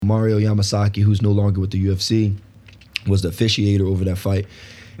Mario Yamasaki, who's no longer with the UFC, was the officiator over that fight.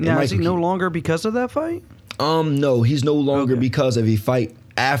 Now, is he no longer because of that fight? No, he's no longer because of a fight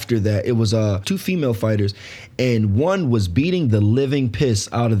after that. It was two female fighters, and one was beating the living piss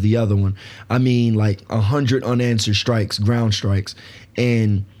out of the other one. I mean, like 100 unanswered strikes, ground strikes,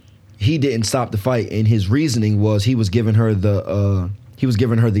 and he didn't stop the fight. And his reasoning was he was giving her the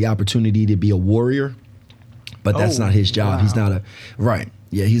opportunity to be a warrior, but that's not his job. Wow. He's not a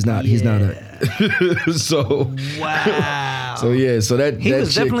Yeah, he's not. Yeah. He's not a. So wow. So yeah. So he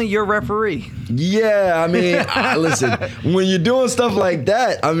was definitely your referee. Yeah, I mean, listen. When you're doing stuff like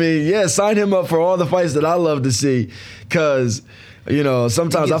that, I mean, yeah, sign him up for all the fights that I love to see, because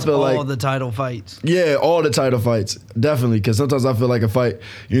sometimes I feel like all the title fights. Yeah, all the title fights, definitely. Because sometimes I feel like a fight,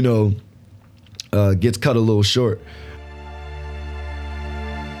 gets cut a little short.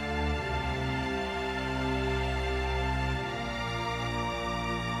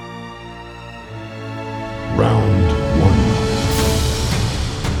 Round 1.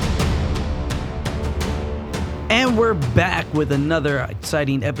 And we're back with another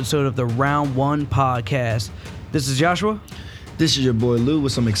exciting episode of the Round 1 podcast. This is Joshua. This is your boy Lou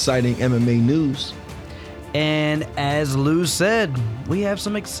with some exciting MMA news. And as Lou said, we have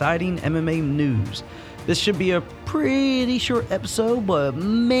some exciting MMA news. This should be a pretty short episode, but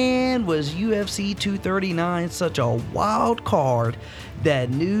man, was UFC 239 such a wild card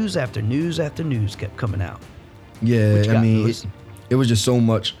that news after news after news kept coming out. Yeah, I mean, it was just so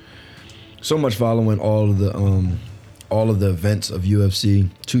much following all of the events of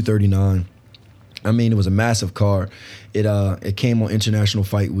UFC 239. I mean, it was a massive card. It came on International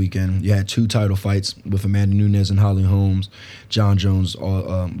Fight Weekend. You had two title fights with Amanda Nunes and Holly Holmes. John Jones,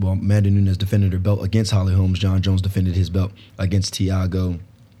 Amanda Nunes defended her belt against Holly Holmes. John Jones defended his belt against Thiago.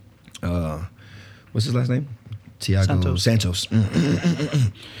 What's his last name? Thiago Santos.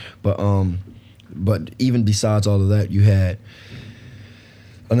 But even besides all of that, you had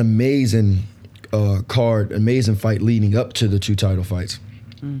an amazing card, amazing fight leading up to the two title fights.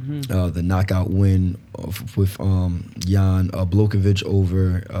 Mm-hmm. The knockout win with Jan Blachowicz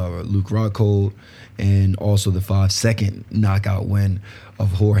over Luke Rockhold, and also the 5-second knockout win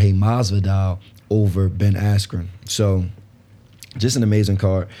of Jorge Masvidal over Ben Askren. So just an amazing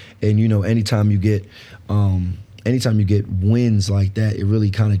card. And anytime you get wins like that, it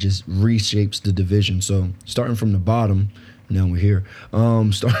really kind of just reshapes the division. So starting from the bottom, now we're here.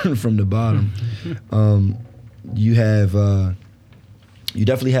 Starting from the bottom, you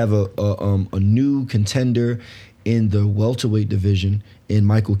definitely have a new contender in the welterweight division in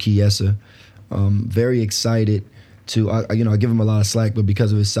Michael Chiesa. Very excited to I give him a lot of slack, but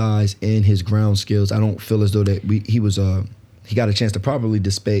because of his size and his ground skills, I don't feel as though that he got a chance to properly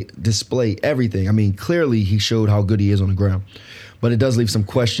display everything. I mean, clearly he showed how good he is on the ground, but it does leave some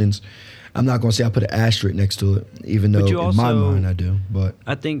questions. I'm not going to say I put an asterisk next to it, even though in my mind I do. But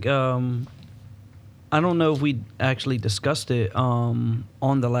I think I don't know if we actually discussed it on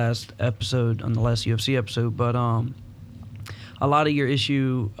the last UFC episode, but a lot of your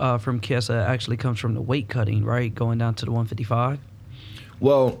issue from Chiesa actually comes from the weight cutting, right? Going down to the 155.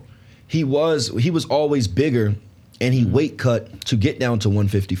 Well, he was always bigger, and he weight cut to get down to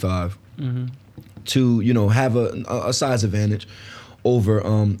 155 to have a size advantage over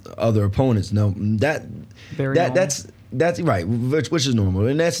other opponents. Now that's right, which is normal,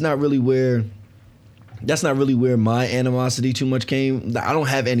 and that's not really where my animosity too much came. I don't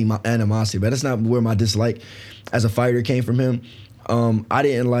have any animosity, but that's not where my dislike as a fighter came from him. I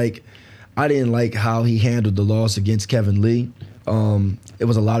didn't like how he handled the loss against Kevin Lee. It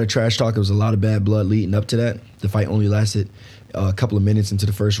was a lot of trash talk. It was a lot of bad blood leading up to that. The fight only lasted a couple of minutes into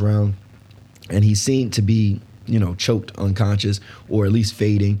the first round, and he seemed to be, choked unconscious or at least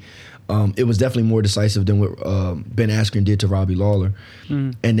fading. It was definitely more decisive than what Ben Askren did to Robbie Lawler.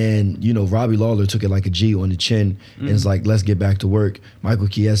 And then, Robbie Lawler took it like a G on the chin and it's like, let's get back to work. Michael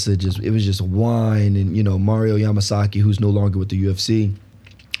Chiesa it was just whine. And, Mario Yamasaki, who's no longer with the UFC,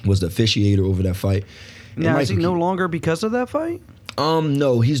 was the officiator over that fight. Now, is he no longer because of that fight?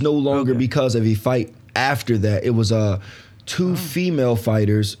 No, he's no longer because of a fight after that. It was two female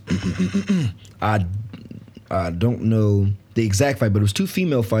fighters. I don't know the exact fight, but it was two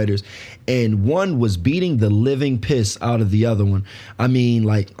female fighters, and one was beating the living piss out of the other one. I mean,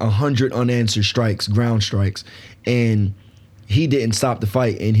 like 100 unanswered strikes, ground strikes, and he didn't stop the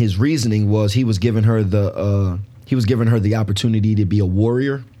fight. And his reasoning was he was giving her the opportunity to be a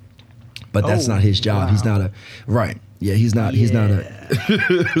warrior, but that's not his job. Wow. He's not a right. Yeah, he's not. He's not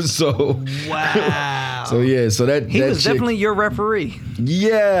a. So wow. So yeah, so that he that was chick, definitely your referee.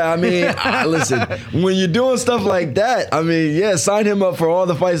 Yeah, I mean, listen, when you're doing stuff like that, I mean, yeah, sign him up for all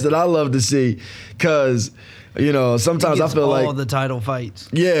the fights that I love to see, because sometimes I feel like all the title fights.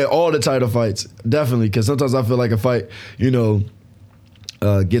 Yeah, all the title fights, definitely, because sometimes I feel like a fight,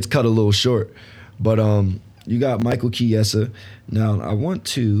 gets cut a little short. But you got Michael Chiesa. Now I want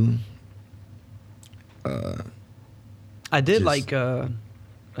to.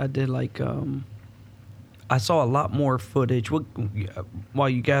 I saw a lot more footage while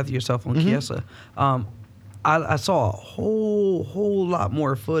you gather yourself on Chiesa. I saw a whole lot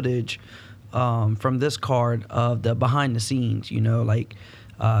more footage from this card of the behind the scenes, in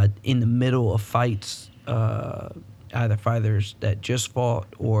the middle of fights, either fighters that just fought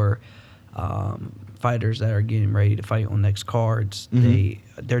or fighters that are getting ready to fight on next cards.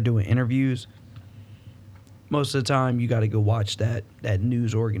 They're doing interviews. Most of the time, you got to go watch that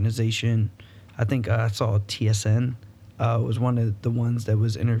news organization. I think I saw TSN was one of the ones that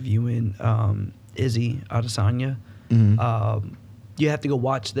was interviewing Izzy Adesanya. You have to go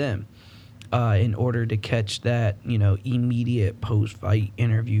watch them in order to catch that immediate post-fight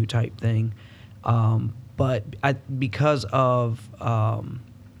interview type thing. But because of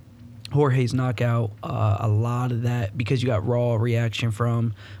Jorge's knockout, a lot of that, because you got raw reaction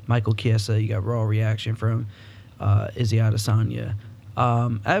from Michael Chiesa, you got raw reaction from Izzy Adesanya.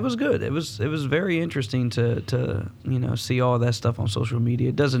 It was good. It was very interesting to see all that stuff on social media.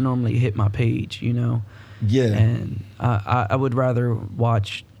 It doesn't normally hit my page, Yeah. And I would rather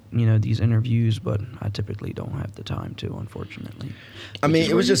watch these interviews, but I typically don't have the time to, unfortunately. I mean,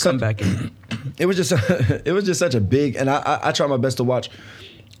 it was just come back in. It was just such a big, and I try my best to watch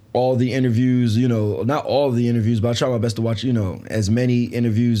all the interviews, not all of the interviews, but I try my best to watch, as many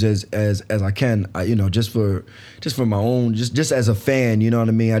interviews as I can, just for my own, just as a fan, you know what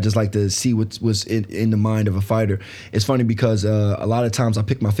I mean? I just like to see what's in the mind of a fighter. It's funny because a lot of times I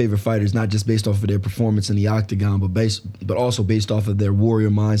pick my favorite fighters not just based off of their performance in the octagon, but also based off of their warrior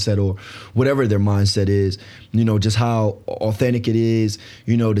mindset or whatever their mindset is, just how authentic it is,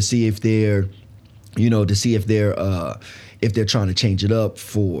 to see if they're if they're trying to change it up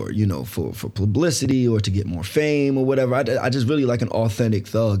for publicity or to get more fame or whatever. I just really like an authentic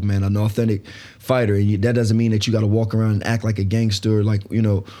thug, man, an authentic fighter. And that doesn't mean that you got to walk around and act like a gangster,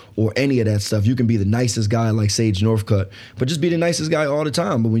 or any of that stuff. You can be the nicest guy like Sage Northcutt, but just be the nicest guy all the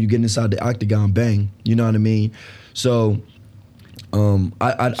time. But when you get inside the octagon, bang, you know what I mean? So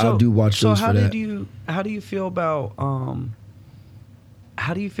I do watch those for that. How do you feel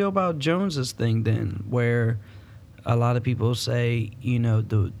about Jones's thing then, where a lot of people say,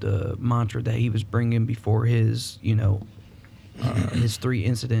 the mantra that he was bringing before his, his 3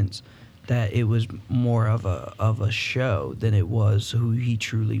 incidents, that it was more of a show than it was who he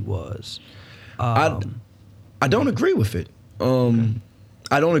truly was. I don't agree with it.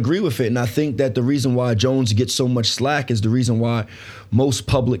 I don't agree with it, and I think that the reason why Jones gets so much slack is the reason why most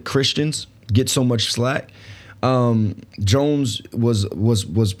public Christians get so much slack. Jones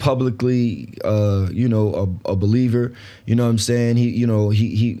was publicly, a believer. You know what I'm saying?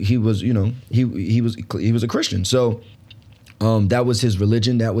 He was a Christian. So, that was his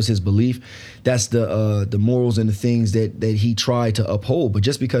religion. That was his belief. That's the morals and the things that he tried to uphold. But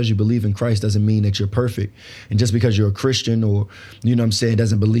just because you believe in Christ doesn't mean that you're perfect. And just because you're a Christian or,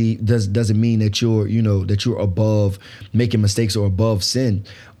 doesn't mean that you're above making mistakes or above sin.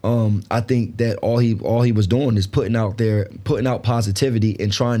 I think that all he was doing is putting out positivity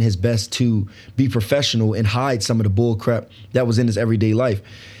and trying his best to be professional and hide some of the bull crap that was in his everyday life.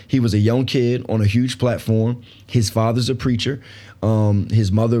 He was a young kid on a huge platform. His father's a preacher.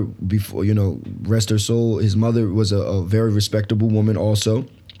 His mother, before rest her soul, his mother was a very respectable woman also.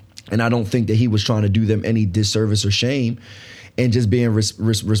 And I don't think that he was trying to do them any disservice or shame, and just being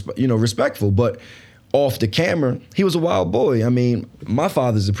respectful. But off the camera, he was a wild boy. I mean, my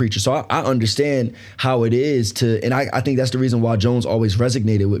father's a preacher, so I understand how it is to, and I think that's the reason why Jones always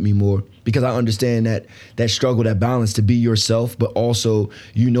resonated with me more, because I understand that struggle, that balance to be yourself, but also,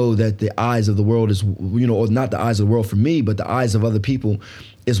 that the eyes of the world is, or not the eyes of the world for me, but the eyes of other people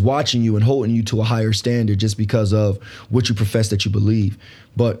is watching you and holding you to a higher standard just because of what you profess that you believe.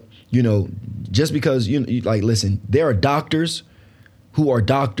 But, just because, listen, there are doctors who are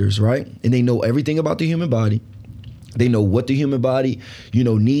doctors, right? And they know everything about the human body. They know what the human body,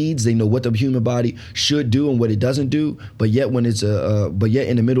 needs. They know what the human body should do and what it doesn't do. But yet in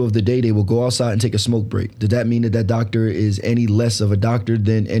the middle of the day, they will go outside and take a smoke break. Does that mean that doctor is any less of a doctor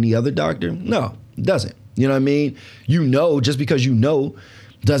than any other doctor? No, it doesn't. You know what I mean? Just because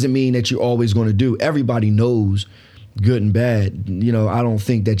doesn't mean that you're always going to do. Everybody knows good and bad. You know, I don't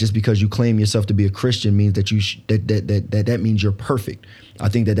think that just because you claim yourself to be a Christian means that that means you're perfect. I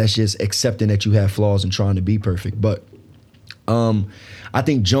think that that's just accepting that you have flaws and trying to be perfect. But I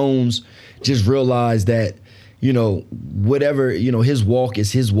think Jones just realized that, you know, whatever, you know, his walk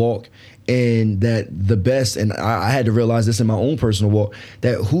is his walk, and that the best, and I had to realize this in my own personal walk,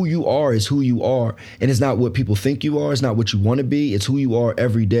 that who you are is who you are, and it's not what people think you are, it's not what you want to be, it's who you are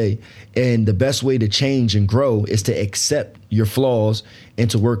every day. And the best way to change and grow is to accept your flaws and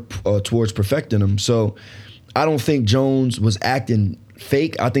to work towards perfecting them. So I don't think Jones was acting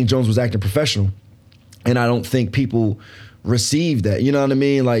fake. I think Jones was acting professional, and I don't think people received that. You know what I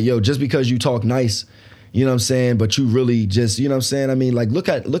mean? Like, yo, just because you talk nice, you know what I'm saying, but you really just, you know what I'm saying? I mean, like, look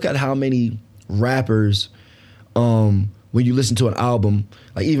at how many rappers, when you listen to an album,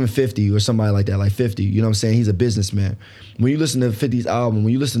 like even 50 or somebody like that, like 50, you know what I'm saying? He's a businessman. When you listen to 50's album,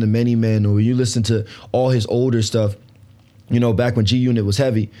 when you listen to Many Men, or when you listen to all his older stuff, you know, back when G Unit was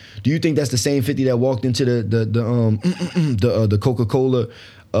heavy, do you think that's the same 50 that walked into the Coca-Cola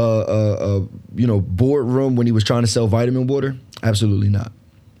you know, boardroom when he was trying to sell vitamin water? Absolutely not.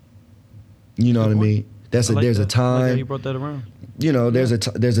 You know what I mean? There's a time. Like you brought that around. You know, there's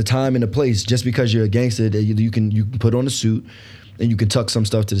a time and a place. Just because you're a gangster, that you can put on a suit and you can tuck some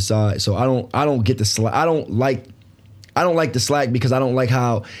stuff to the side. So I don't get the slack. I don't like the slack, because I don't like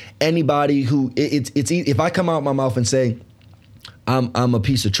how anybody who if I come out my mouth and say I'm a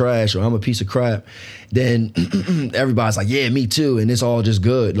piece of trash or I'm a piece of crap, then everybody's like, yeah, me too, and it's all just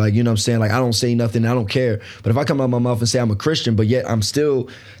good. Like, you know what I'm saying? Like, I don't say nothing, I don't care. But if I come out my mouth and say I'm a Christian, but yet I'm still,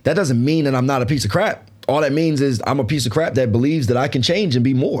 that doesn't mean that I'm not a piece of crap. All that means is I'm a piece of crap that believes that I can change and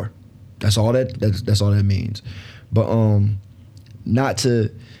be more. That's all that means. But not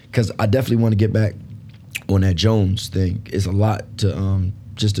to, because I definitely want to get back on that Jones thing. It's a lot to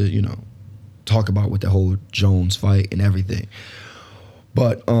just to, you know, talk about with the whole Jones fight and everything.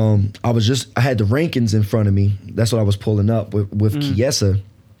 But I had the rankings in front of me. That's what I was pulling up with Chiesa.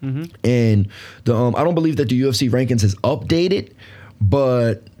 Mm-hmm. And I don't believe that the UFC rankings has updated,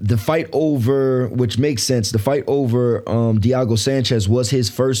 but the fight over, which makes sense, the fight over Thiago Sanchez was his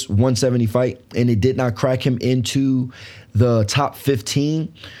first 170 fight, and it did not crack him into the top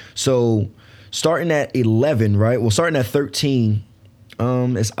 15. So starting at 11, right? Well, starting at 13,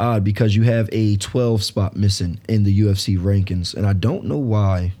 it's odd because you have a 12 spot missing in the UFC rankings, and I don't know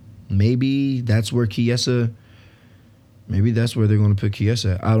why. Maybe that's where Chiesa, maybe that's where they're going to put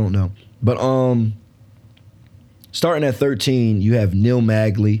Chiesa. I don't know. But starting at 13, you have Neil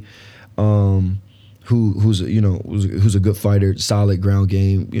Magny, who's a good fighter, solid ground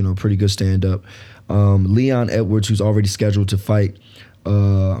game, you know, pretty good stand up. Leon Edwards, who's already scheduled to fight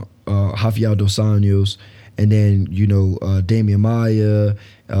Rafael dos Anjos. And then, you know, Damian Maia,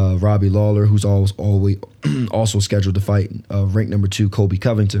 Robbie Lawler, who's always also scheduled to fight ranked number 2, Colby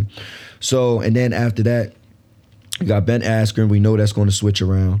Covington. So, and then after that, you got Ben Askren. We know that's going to switch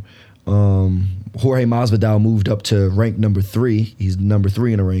around. Jorge Masvidal moved up to rank number 3. He's number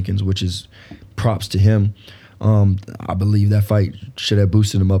 3 in the rankings, which is props to him. I believe that fight should have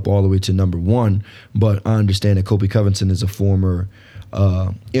boosted him up all the way to number 1. But I understand that Colby Covington is a former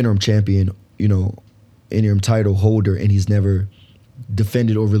interim champion, you know, interim title holder, and he's never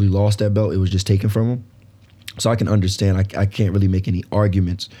defended or really lost that belt. It was just taken from him. So I can understand. I can't really make any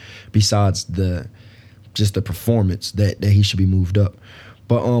arguments besides the performance that he should be moved up.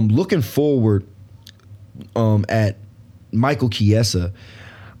 But looking forward at Michael Chiesa,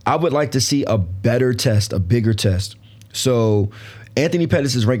 I would like to see a better test, a bigger test. So Anthony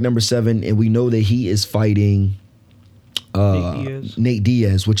Pettis is ranked number 7, and we know that he is fighting Nate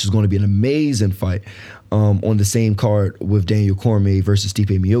Diaz, which is going to be an amazing fight on the same card with Daniel Cormier versus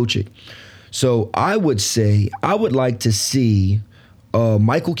Stipe Miocic. So I would say I would like to see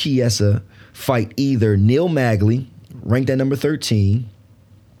Michael Chiesa fight either Neil Magny, ranked at number 13,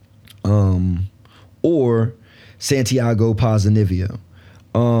 or Santiago Ponzinibbio.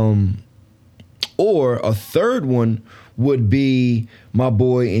 Or a third one would be my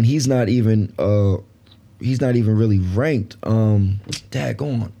boy, and he's not even really ranked.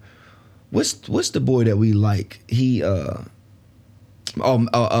 Daggone. What's the boy that we like? He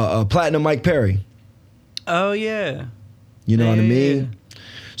Platinum Mike Perry. Oh yeah. You know what I mean? Yeah.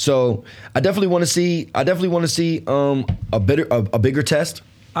 So I definitely want to see a bigger test.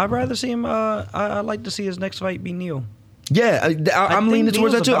 I'd rather see him. I'd like to see his next fight be Neil. Yeah, I'm leaning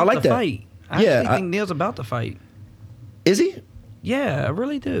towards that too. I like that. Fight. I actually think Neil's about to fight. Is he? Yeah, I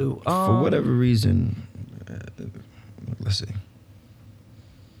really do. For whatever reason, let's see.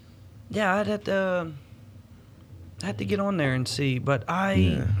 Yeah, I'd have to. I had to get on there and see, but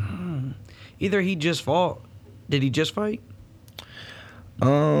Yeah. either he just fought. Did he just fight?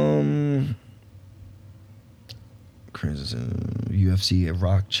 UFC at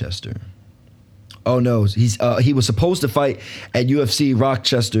Rochester. Oh no, he was supposed to fight at UFC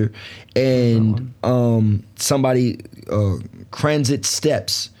Rochester, and somebody Kranzit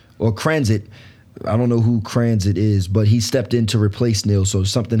steps or Kranzit. I don't know who Kranzit is, but he stepped in to replace Neil. So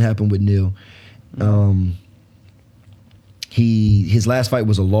something happened with Neil. His last fight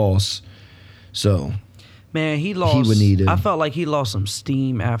was a loss. So man, he lost. He would need I felt like he lost some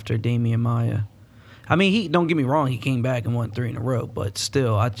steam after Damian Maia. I mean, he don't get me wrong, he came back and won 3 in a row, but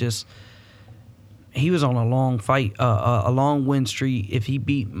still, he was on a long fight, a long win streak. If he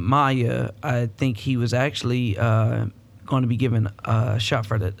beat Maia, I think he was actually going to be given a shot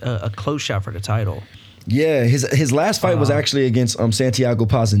for a close shot for the title. Yeah, his last fight was actually against Santiago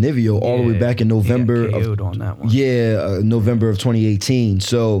Ponzinibbio all the way back in November. He got KO'd on that one. Yeah, November of 2018.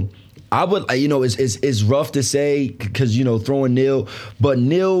 So I would, it's rough to say because throwing Neil, but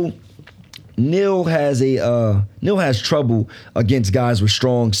Neil has trouble against guys with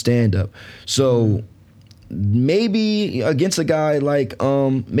strong stand up. So maybe against a guy like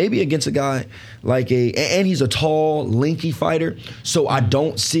and he's a tall, lanky fighter. So I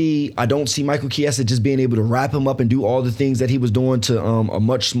don't see Michael Chiesa just being able to wrap him up and do all the things that he was doing to a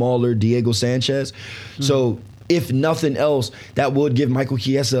much smaller Diego Sanchez. So if nothing else, that would give Michael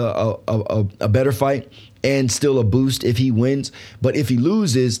Chiesa a better fight and still a boost if he wins. But if he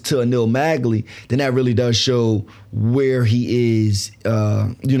loses to Anil Magli, then that really does show where he is,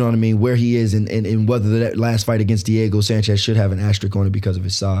 where he is and whether that last fight against Diego Sanchez should have an asterisk on it because of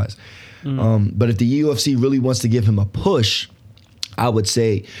his size. But if the UFC really wants to give him a push, I would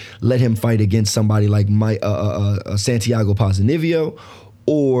say let him fight against somebody like Santiago Ponzinibbio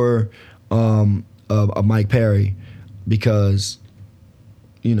or Mike Perry, because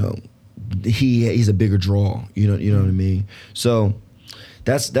he's a bigger draw. You know what I mean. So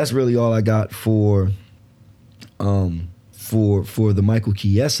that's really all I got for the Michael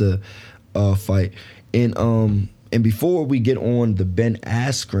Chiesa fight. And before we get on the Ben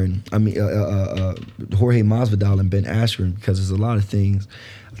Askren, Jorge Masvidal and Ben Askren, because there's a lot of things.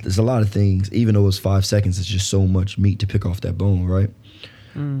 Even though it's 5 seconds, it's just so much meat to pick off that bone, right?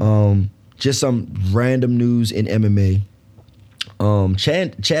 Just some random news in MMA.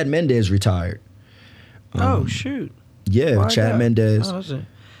 Chad Mendes retired. Oh shoot! Yeah, Why Chad that? Mendes. Oh, is it?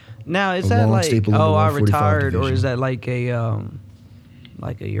 Now is A that long like staple in the I 145 retired, or division. is that like a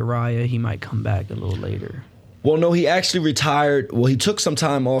Uriah? He might come back a little later. Well, no, he actually retired. Well, he took some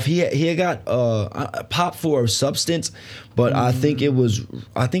time off. He had got popped for a substance, but I think it was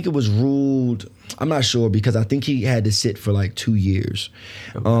ruled. I'm not sure because I think he had to sit for like 2 years.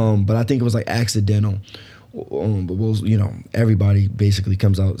 Okay. But I think it was like accidental. But everybody basically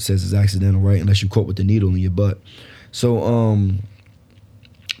comes out and says it's accidental, right? Unless you caught with the needle in your butt. So,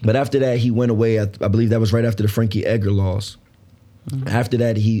 but after that, he went away. I believe that was right after the Frankie Edgar loss. After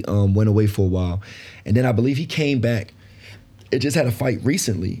that, he went away for a while. And then I believe he came back. It just had a fight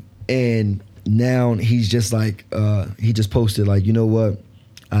recently. And now he's just like, he just posted like, you know what?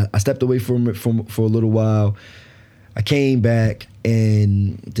 I stepped away for a little while. I came back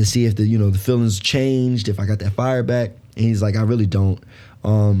and to see if the feelings changed, if I got that fire back. And he's like, I really don't.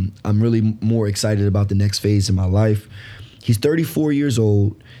 I'm really more excited about the next phase in my life. He's 34 years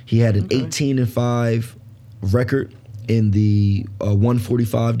old. He had an 18-5 record in the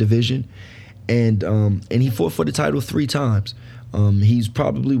 145 division, and he fought for the title 3 times. He's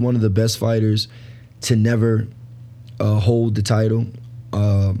probably one of the best fighters to never hold the title.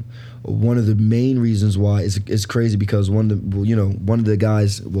 One of the main reasons why it's crazy because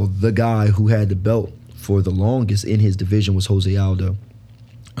the guy who had the belt for the longest in his division was Jose Aldo.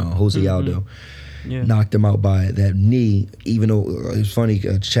 Aldo knocked him out by that knee, even though it was funny,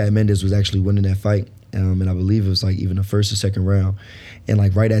 Chad Mendes was actually winning that fight. And I believe it was like even the first or second round. And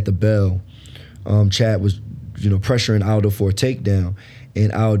like right at the bell, Chad was, pressuring Aldo for a takedown.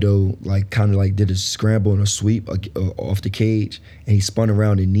 And Aldo kind of did a scramble and a sweep off the cage. And he spun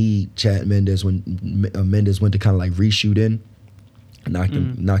around and kneed Chad Mendes when Mendes went to kind of reshoot in.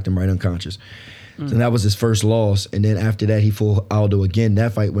 Knocked him right unconscious. So that was his first loss. And then after that, he fought Aldo again.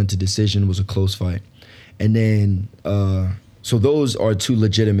 That fight went to decision, was a close fight. And then, so those are 2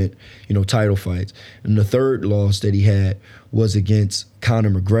 legitimate, title fights. And the third loss that he had was against Conor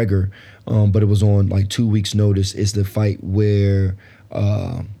McGregor, but it was on 2 weeks' notice. It's the fight where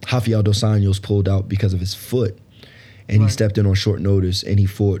Rafael dos Anjos pulled out because of his foot, and he stepped in on short notice, and he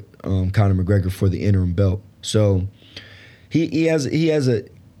fought Conor McGregor for the interim belt. So he has a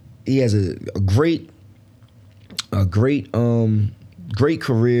great a great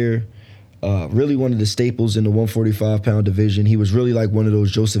career. Really one of the staples in the 145-pound division. He was really like one of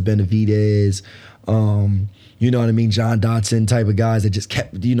those Joseph Benavidez, you know what I mean, John Dodson type of guys that just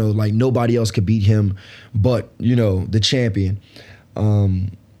kept, you know, like nobody else could beat him but, you know, the champion.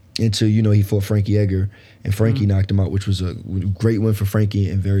 Until, you know, he fought Frankie Edgar and Frankie knocked him out, which was a great win for Frankie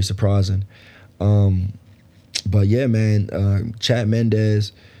and very surprising. But yeah, man, Chad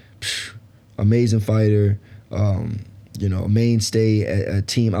Mendes, amazing fighter. You know, a mainstay at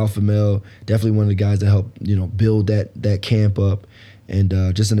Team Alpha Male. Definitely one of the guys that helped, you know, build that camp up, and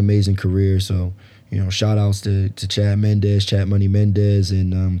just an amazing career. So, you know, shout outs to Chad Mendes, Chad Money Mendes,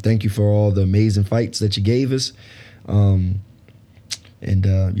 and thank you for all the amazing fights that you gave us. And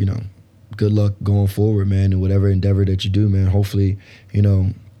you know, good luck going forward, man, in whatever endeavor that you do, man. Hopefully, you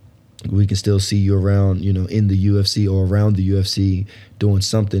know, we can still see you around, you know, in the UFC or around the UFC doing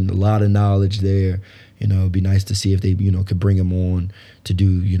something. A lot of knowledge there. You know, it'd be nice to see if they, you know, could bring him on to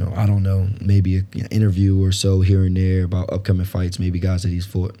do, you know, I don't know, maybe an interview or so here and there about upcoming fights, maybe guys that he's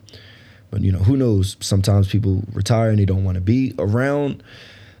fought. But, you know, who knows? Sometimes people retire and they don't want to be around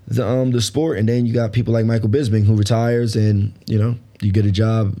the sport. And then you got people like Michael Bisping who retires and, you know, you get a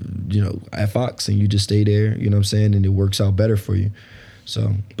job, you know, at Fox and you just stay there, you know what I'm saying? And it works out better for you.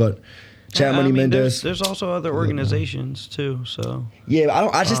 So, but Chad Money Mendes. There's also other organizations too. So yeah,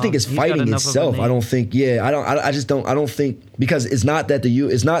 I just think it's fighting itself. I don't think. Yeah, I don't think because it's not that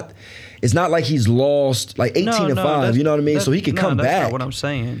it's not like he's lost like 18-5. You know what I mean? So he could come back. That's not what I'm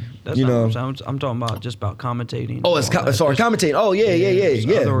saying. That's you not know, what I'm talking about just about commentating. Oh, sorry, commentating. Oh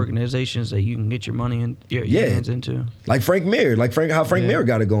yeah. Other organizations that you can get your money in your hands into. Like Frank Mir, how Frank Mir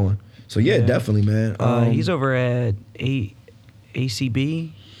got it going. So yeah, definitely, man. He's over at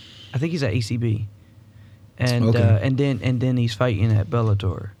ACB. I think he's at ACB, and and then he's fighting at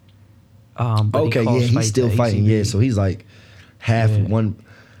Bellator. He's still fighting. Yeah, so he's like half one.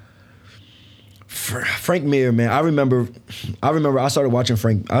 Frank Mir, man, I remember. I started watching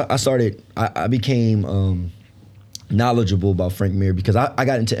Frank. I became knowledgeable about Frank Mir because I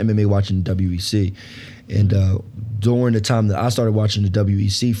got into MMA watching WEC, and during the time that I started watching the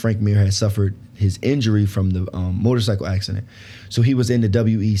WEC, Frank Mir had suffered his injury from the motorcycle accident. So he was in the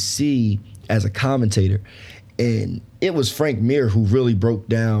WEC as a commentator. And it was Frank Mir who really broke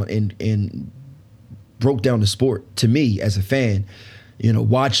down and broke down the sport to me as a fan, you know,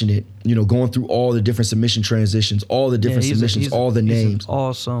 watching it, you know, going through all the different submission transitions, all the different submissions, all the names. He's an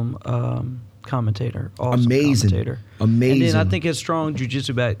awesome commentator. Amazing. And then I think his strong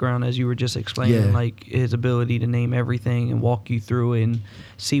jiu-jitsu background, as you were just explaining, like his ability to name everything and walk you through it and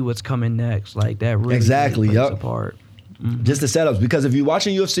see what's coming next, like that really plays a part. Mm-hmm. Just the setups, because if you're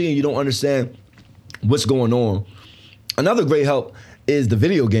watching UFC and you don't understand what's going on, another great help is the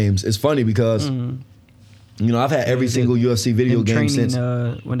video games. It's funny because you know, I've had every single UFC video game since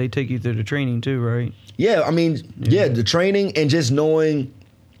when they take you through the training too, right? Yeah, I mean, the training and just knowing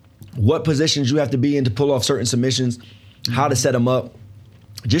what positions you have to be in to pull off certain submissions, how to set them up,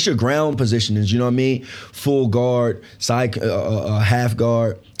 just your ground positionings, you know what I mean? Full guard, side, half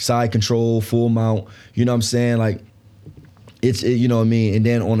guard, side control, full mount, you know what I'm saying? Like, you know what I mean? And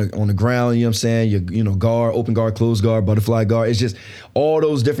then on the ground, you know what I'm saying? You know, guard, open guard, closed guard, butterfly guard. It's just all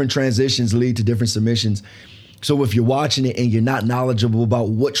those different transitions lead to different submissions. So if you're watching it and you're not knowledgeable about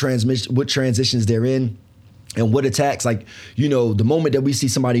what transitions they're in, and what attacks, like, you know, the moment that we see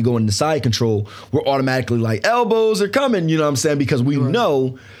somebody go into side control, we're automatically like, elbows are coming, you know what I'm saying? Because we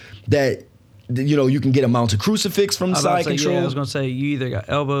know that, you know, you can get a mounted crucifix from side control. Yeah, I was going to say, you either got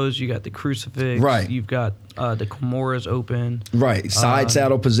elbows, you got the crucifix, right. You've got the Kimuras open. Right, side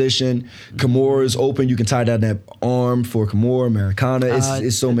saddle position, Kimuras open, you can tie down that arm for Kimura, Americana,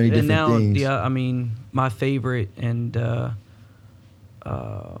 it's so many different things. Yeah, I mean, my favorite and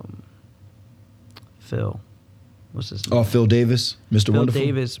Phil. What's his name? Oh, Phil Davis, Mr. Phil Wonderful.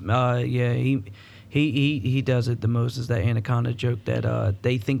 Davis, yeah, he does it the most is that anaconda joke that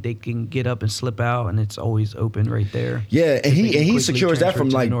they think they can get up and slip out and it's always open right there. Yeah, and he secures that from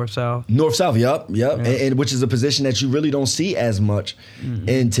like north south. Yep. Yeah. And which is a position that you really don't see as much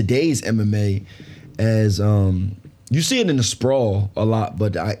in today's MMA as you see it in the sprawl a lot,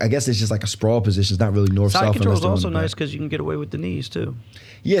 but I guess it's just like a sprawl position. It's not really north south. Side control is also nice because you can get away with the knees too.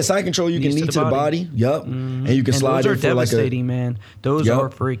 Yeah, side control, you can knee to the body. Yep. And you can slide in for like a... Those are devastating, man. Those are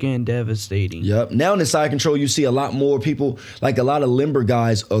freaking devastating. Yep. Now in the side control, you see a lot more people, like a lot of limber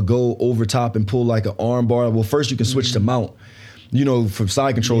guys go over top and pull like an arm bar. Well, first you can switch to mount. You know, from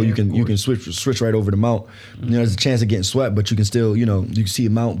side control, you can switch right over to mount. You know, there's a chance of getting swept, but you can still, you know, you can see a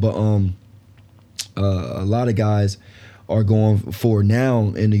mount. But a lot of guys are going for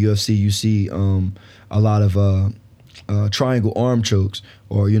now in the UFC. You see a lot of triangle arm chokes,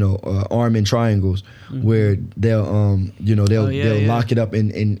 or arm in triangles, where they'll they'll lock it up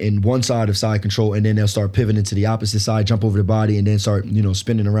in one side of side control, and then they'll start pivoting to the opposite side, jump over the body, and then start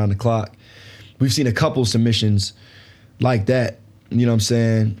spinning around the clock. We've seen a couple submissions like that. You know what I'm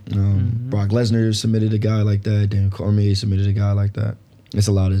saying? Brock Lesnar submitted a guy like that. Dan Cormier submitted a guy like that. It's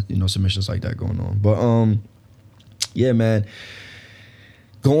a lot of submissions like that going on. But yeah, man.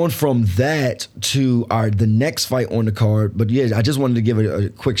 Going from that to the next fight on the card. But yeah, I just wanted to give a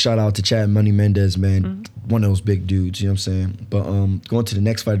quick shout out to Chad Money Mendez, man. One of those big dudes, you know what I'm saying? But going to the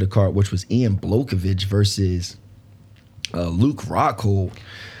next fight of the card, which was Ian Blachowicz versus Luke Rockhold.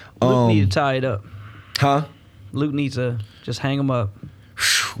 Luke need to tie it up. Huh? Luke needs to just hang him up.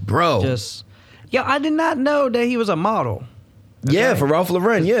 Bro. I did not know that he was a model. Okay? Yeah, for Ralph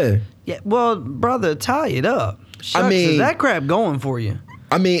Lauren, yeah. Yeah, well, brother, tie it up. Shucks, is that crap going for you?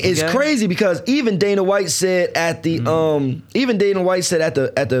 I mean, it's crazy because even Dana White said at the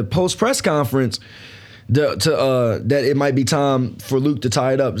at the post press conference that it might be time for Luke to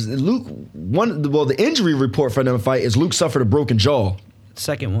tie it up. The injury report for them fight is Luke suffered a broken jaw.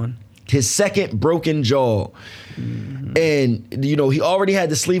 Second one. His second broken jaw. And he already had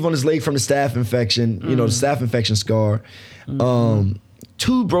the sleeve on his leg from the staph infection, the staph infection scar.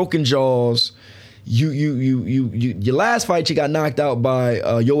 2 broken jaws. Your last fight you got knocked out by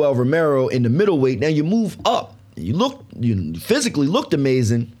Yoel Romero in the middleweight. Now you move up. You physically looked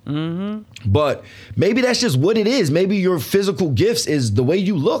amazing. But maybe that's just what it is. Maybe your physical gifts is the way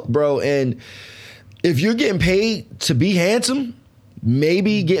you look, bro. And if you're getting paid to be handsome,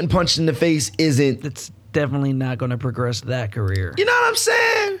 maybe getting punched in the face isn't. It's definitely not going to progress that career. You know what I'm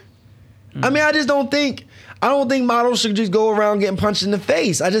saying? I mean, I don't think models should just go around getting punched in the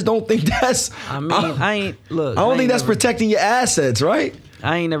face. I just don't think that's. I mean, I don't think that's protecting your assets, right?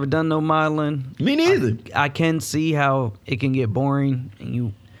 I ain't never done no modeling. Me neither. I can see how it can get boring, and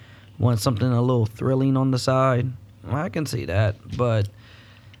you want something a little thrilling on the side. Well, I can see that, but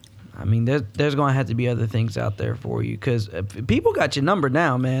I mean, there's going to have to be other things out there for you because people got your number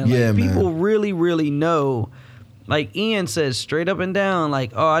now, man. Yeah, man. People really, really know. Like Ian says, straight up and down,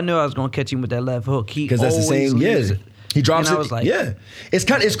 like, oh, I knew I was going to catch him with that left hook. Because that's the same, yeah. He drops it. I was like, yeah.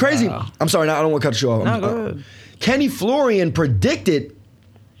 It's crazy. Wow. I'm sorry, I don't want to cut you off. No, go ahead. Kenny Florian predicted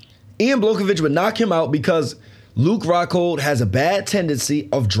Ian Blachowicz would knock him out because Luke Rockhold has a bad tendency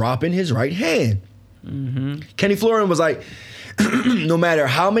of dropping his right hand. Kenny Florian was like, no matter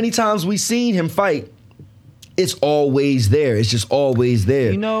how many times we've seen him fight, it's always there. It's just always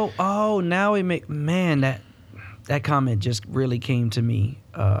there. Now it make that comment just really came to me.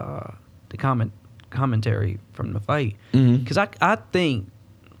 The commentary from the fight, because I think,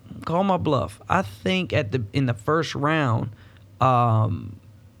 call my bluff. I think in the first round,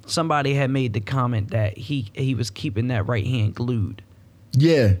 somebody had made the comment that he was keeping that right hand glued.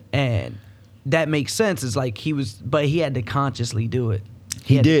 Yeah, and that makes sense. It's like but he had to consciously do it.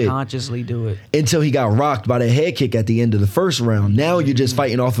 He did consciously do it until he got rocked by the head kick at the end of the first round. Now you're just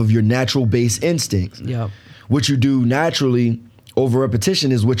fighting off of your natural base instincts. Yep. What you do naturally over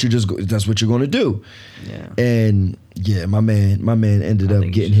repetition is that's what you're going to do. Yeah. And yeah, my man ended up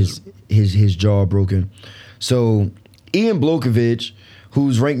getting his jaw broken. So Ian Blachowicz,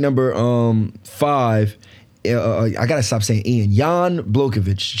 who's ranked number 5, I gotta stop saying Ian. Jan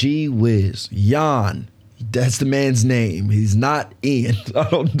Blachowicz. Gee whiz, Jan. That's the man's name. He's not Ian. I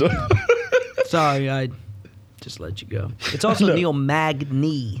don't know. Sorry, I just let you go. It's also Neil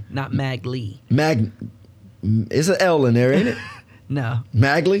Magny, not Magli. It's an L in there, ain't it? No.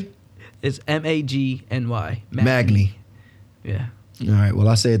 Magli? It's Magny. Magny. Yeah. All right. Well,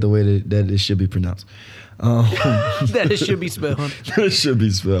 I say it the way that it should be pronounced. That it should be spelled. It should be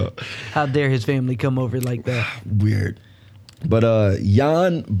spelled. How dare his family come over like that? Weird. But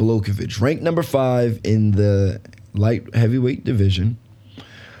Jan Blachowicz, ranked number 5 in the light heavyweight division.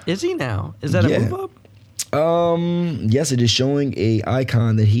 Is he now? Is that a move up? Yes, it is showing a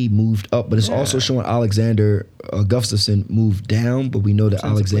icon that he moved up, but it's also showing Alexander Gustafsson moved down. But we know that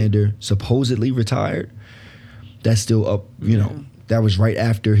Alexander supposedly retired. That's still up. That was right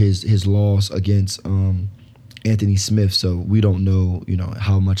after his loss against Anthony Smith. So we don't know,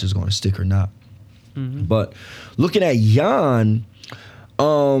 how much is going to stick or not. But looking at Jan,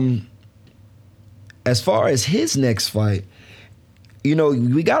 as far as his next fight,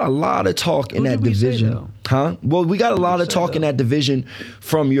 we got a lot of talk in that division. Well, we got a lot of talk in that division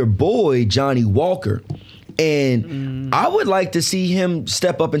from your boy, Johnny Walker. And I would like to see him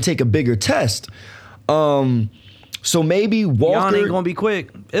step up and take a bigger test. So maybe Walker... Jan ain't going to be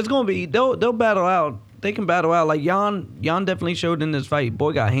quick. It's going to be... They'll battle out they can battle out. Like Jan definitely showed in this fight.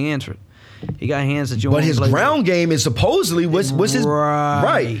 Boy got hands. He got hands that you. But his ground game is supposedly was his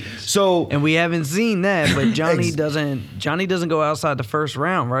right. So and we haven't seen that. But Johnny doesn't go outside the first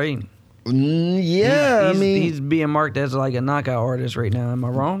round, right? Yeah, he's being marked as like a knockout artist right now. Am I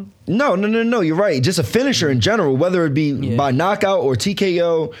wrong? No. You're right. Just a finisher in general, whether it be by knockout or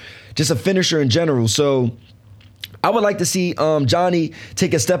TKO, just a finisher in general. So I would like to see Johnny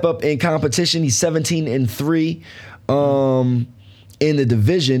take a step up in competition. He's 17-3 in the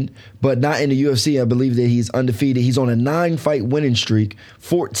division, but not in the UFC. I believe that he's undefeated. He's on a 9-fight winning streak,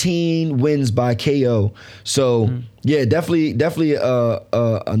 14 wins by KO. So yeah, definitely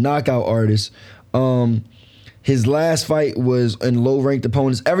a knockout artist. His last fight was in low-ranked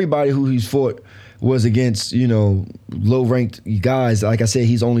opponents. Everybody who he's fought was against, low-ranked guys. Like I said,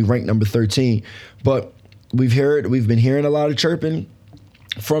 he's only ranked number 13. But we've been hearing a lot of chirping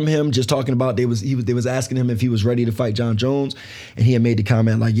from him, just talking about they was asking him if he was ready to fight Jon Jones, and he had made the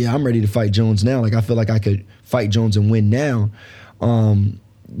comment like, yeah, I'm ready to fight Jones now. Like I feel like I could fight Jones and win now.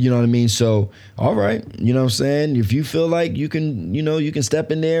 You know what I mean? So, all right, you know what I'm saying? If you feel like you can, you can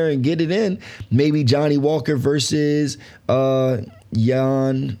step in there and get it in, maybe Johnny Walker versus Jan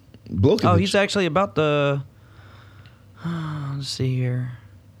Blachowicz. Oh, he's actually about the let's see here.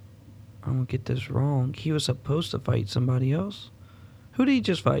 I don't get this wrong. He was supposed to fight somebody else. Who did he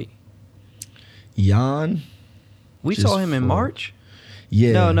just fight? Jan. We saw him in March?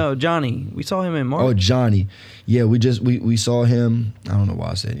 Yeah. No, Johnny. We saw him in March. Oh, Johnny. Yeah, we saw him. I don't know why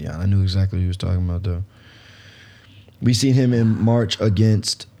I said Jan. I knew exactly what he was talking about, though. We seen him in March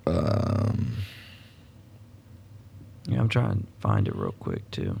against... Yeah, I'm trying to find it real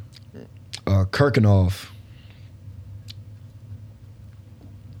quick, too. Kirkenov.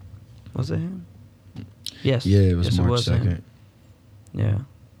 Was it him? Yes. Yeah, it was yes, March 2nd. Him. Yeah.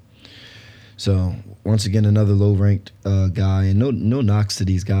 So once again, another low-ranked guy, and no knocks to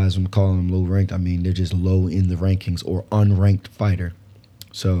these guys. I'm calling them low-ranked. I mean, they're just low in the rankings or unranked fighter.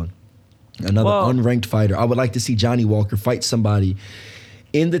 So another unranked fighter. I would like to see Johnny Walker fight somebody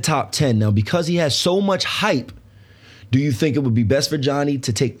in the top 10. Now, because he has so much hype, do you think it would be best for Johnny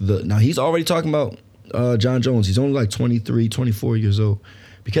to take now he's already talking about Jon Jones. He's only like 23, 24 years old.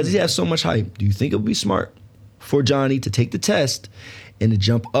 Because he has so much hype, do you think it would be smart for Johnny to take the test and to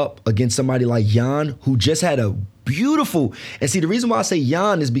jump up against somebody like Jan, who just had a beautiful... And see, the reason why I say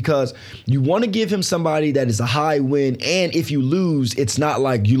Jan is because you want to give him somebody that is a high win, and if you lose, it's not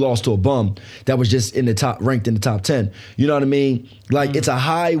like you lost to a bum that was just ranked in the top 10. You know what I mean? Like, it's a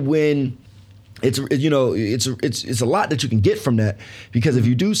high win... It's a lot that you can get from that, because if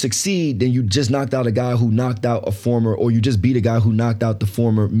you do succeed, then you just knocked out a guy who knocked out a former, or you just beat a guy who knocked out the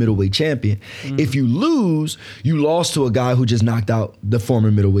former middleweight champion. If you lose, you lost to a guy who just knocked out the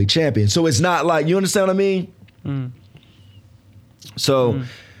former middleweight champion. So it's not like, you understand what I mean? So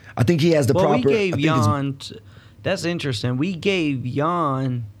I think he has the proper... We gave Jan... That's interesting. We gave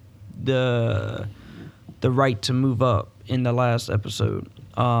Jan the right to move up in the last episode.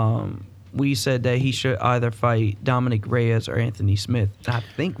 We said that he should either fight Dominic Reyes or Anthony Smith. I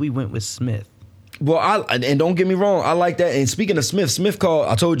think we went with Smith. Well, and don't get me wrong, I like that. And speaking of Smith called.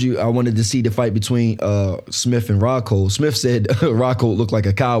 I told you I wanted to see the fight between Smith and Rockhold. Smith said Rockhold looked like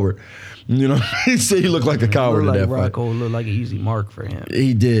a coward. You know, he said he looked like a coward in that fight. Rockhold looked like an easy mark for him.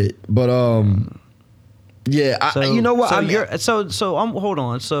 He did, but yeah, you know what? So hold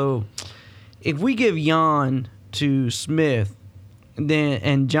on. So if we give Jan to Smith,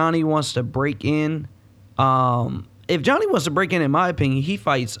 and Johnny wants to break in, if Johnny wants to break in my opinion, he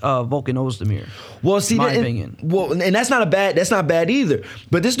fights Volkan Ozdemir. Well, see, my opinion. Well, and that's not bad either.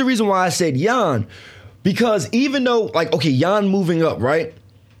 But this is the reason why I said Jan, because even though, like, okay, Jan moving up, right?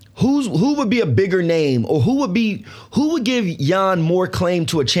 Who would be a bigger name, or who would give Jan more claim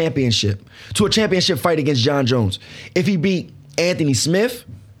to a championship fight against Jon Jones if he beat Anthony Smith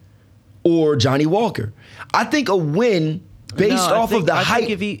or Johnny Walker? I think a win based off of the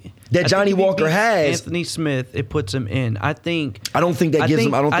hype that Johnny Walker has. Anthony Smith, it puts him in. I don't think that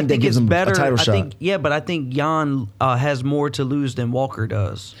gives him a title shot. But I think Jan has more to lose than Walker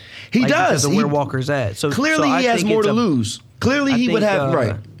does. He does. Because of where Walker's at. So clearly he has more to lose. Clearly he would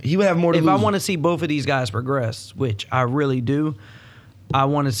have He would have more to lose. If I want to see both of these guys progress, which I really do, I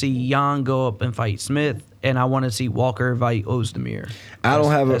want to see Jan go up and fight Smith, and I want to see Walker fight Ozdemir.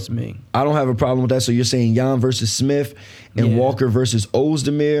 That's me. I don't have a problem with that. So you're saying Jan versus Smith and Walker versus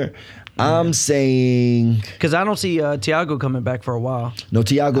Ozdemir. I'm saying, because I don't see Thiago coming back for a while. No,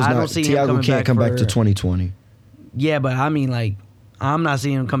 Thiago can't come back to 2020. Yeah, but I mean, like, I'm not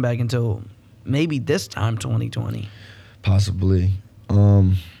seeing him come back until maybe this time 2020. Possibly.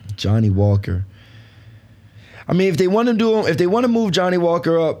 Johnny Walker. I mean, if they want to move Johnny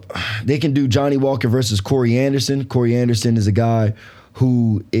Walker up, they can do Johnny Walker versus Corey Anderson. Corey Anderson is a guy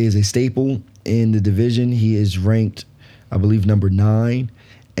who is a staple in the division. He is ranked, I believe, number 9,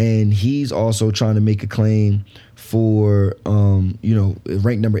 and he's also trying to make a claim for,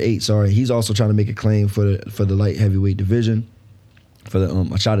 ranked number 8. Sorry, he's also trying to make a claim for the light heavyweight division, for the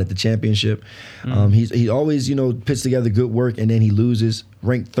a shot at the championship. He always puts together good work, and then he loses.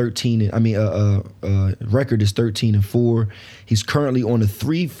 Ranked 13. Record is 13-4. He's currently on a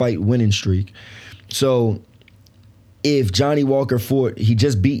 3-fight winning streak. So if Johnny Walker fought, he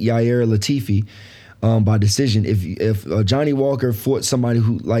just beat Yair Latifi by decision. If Johnny Walker fought somebody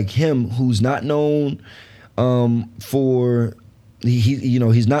who like him, who's not known for.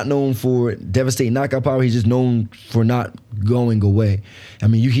 He's not known for devastating knockout power. He's just known for not going away. I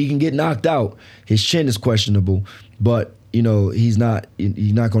mean, he can get knocked out. His chin is questionable, but he's not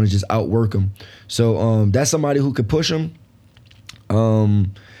going to just outwork him. So that's somebody who could push him. If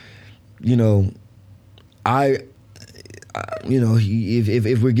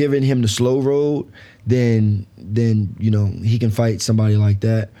we're giving him the slow road, then he can fight somebody like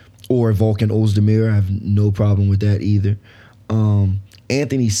that, or Volkan Ozdemir. I have no problem with that either.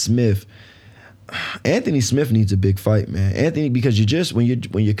 Anthony Smith needs a big fight, man. Anthony, because when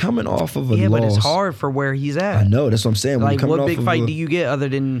you're coming off of a loss, but it's hard for where he's at. I know, that's what I'm saying. Like, what big fight do you get other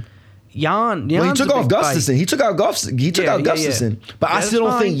than Jan? Well, he took off Gustafsson. He took out Gustafsson. But I still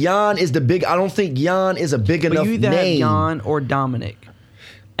don't think Jan is the big. I don't think Jan is a big enough name. You either have Jan or Dominic.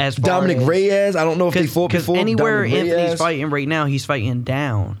 Dominic Reyes, I don't know if they fought before. Because anywhere Dominic Anthony's Reyes. fighting right now, he's fighting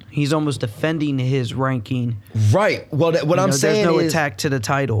down. He's almost defending his ranking. Right. Well, what I'm saying there's no is attack to the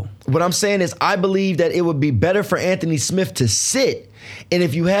title. What I'm saying is I believe that it would be better for Anthony Smith to sit, and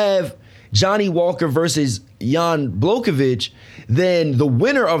if you have Johnny Walker versus Jan Blachowicz, then the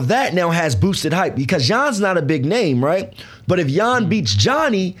winner of that now has boosted hype because Jan's not a big name, right? But if Jan beats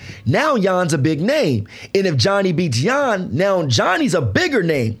Johnny, now Jan's a big name. And if Johnny beats Jan, now Johnny's a bigger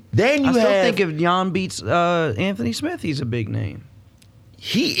name. Then I still think if Jan beats Anthony Smith, he's a big name.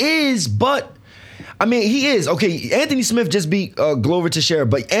 He is, but I mean, he is. Okay, Anthony Smith just beat Glover Teixeira,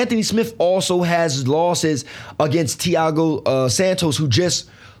 but Anthony Smith also has losses against Thiago Santos, who just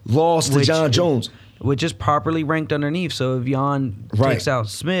lost to John Jones. Which is properly ranked underneath. So if Jan takes out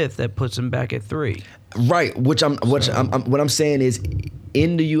Smith, that puts him back at 3. Right. What I'm saying is,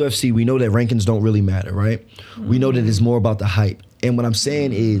 in the UFC, we know that rankings don't really matter, right? We know that it's more about the hype. And what I'm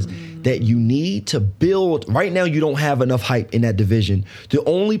saying is that you need to build. Right now, you don't have enough hype in that division. The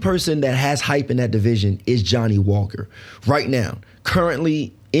only person that has hype in that division is Johnny Walker. Right now,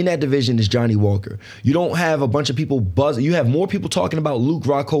 currently in that division is Johnny Walker. You don't have a bunch of people buzzing. You have more people talking about Luke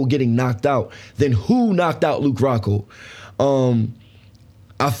Rockhold getting knocked out than who knocked out Luke Rockhold.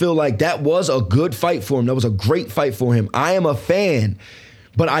 I feel like that was a good fight for him. That was a great fight for him. I am a fan,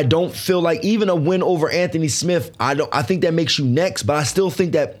 but I don't feel like even a win over Anthony Smith, I think that makes you next, but I still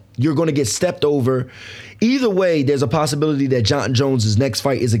think that you're going to get stepped over. Either way, there's a possibility that John Jones' next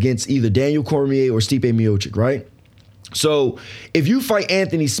fight is against either Daniel Cormier or Stipe Miocic, right? So if you fight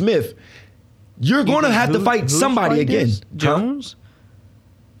Anthony Smith, you're going to have to fight somebody again. Jones?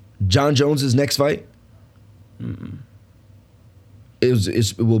 John Jones' next fight?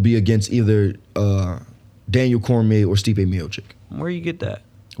 It will be against either Daniel Cormier or Stipe Miocic. Where do you get that?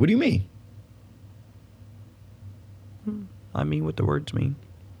 What do you mean? I mean what the words mean.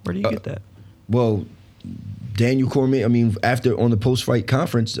 Where do you get that? Well, Daniel Cormier, after on the post-fight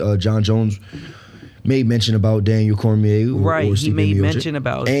conference, John Jones made mention about Daniel Cormier. Right, he made Miocic. mention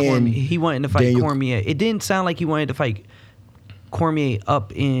about Cormier. He wanted to fight Cormier. It didn't sound like he wanted to fight Cormier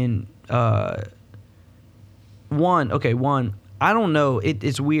up in one. I don't know.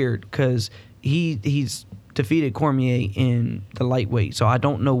 It's weird because he's defeated Cormier in the lightweight, so I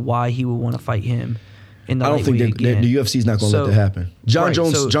don't know why he would want to fight him in the lightweight again. I don't think the UFC's not going to let that happen. John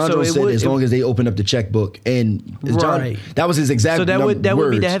Jones said as long as they open up the checkbook, and that was his exact So that would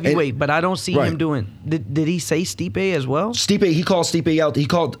words. be the heavyweight, but I don't see him doing. Did he say Stipe as well? He called Stipe out. He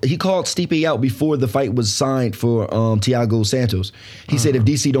called Stipe out before the fight was signed for Thiago Santos. He said, if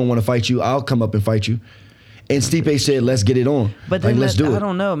DC don't want to fight you, I'll come up and fight you. And Stipe said, let's get it on. But then let's do it. I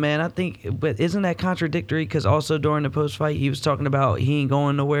don't know, man. I think, but isn't that contradictory? Because also during the post-fight, he was talking about he ain't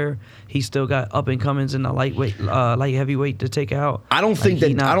going nowhere. He still got up-and-comings in the light heavyweight to take out. I don't think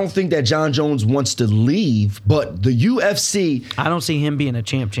that John Jones wants to leave, but the UFC... I don't see him being a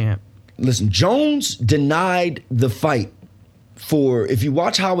champ. Listen, Jones denied the fight for... If you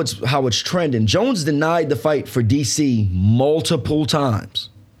watch how it's trending, Jones denied the fight for DC multiple times.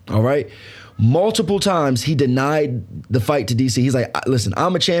 All right? Multiple times he denied the fight to DC. He's like, listen,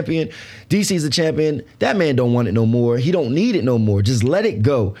 I'm a champion. DC's a champion. That man don't want it no more. He don't need it no more. Just let it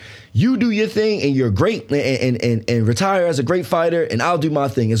go. You do your thing and you're great and retire as a great fighter, and I'll do my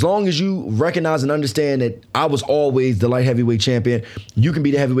thing. As long as you recognize and understand that I was always the light heavyweight champion, you can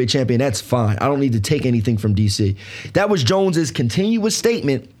be the heavyweight champion. That's fine. I don't need to take anything from DC. That was Jones's continuous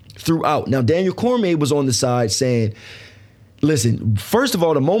statement throughout. Now, Daniel Cormier was on the side saying, listen, first of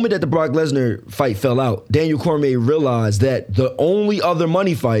all, the moment that the Brock Lesnar fight fell out, Daniel Cormier realized that the only other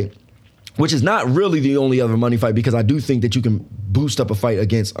money fight, which is not really the only other money fight, because I do think that you can boost up a fight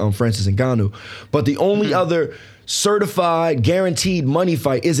against Francis Ngannou, but the only other certified, guaranteed money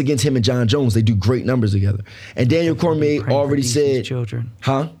fight is against him and John Jones. They do great numbers together. And Daniel Cormier already said, children.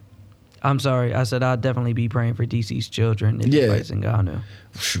 Huh? I'm sorry. I said I'd definitely be praying for DC's children if he fights Ngannou.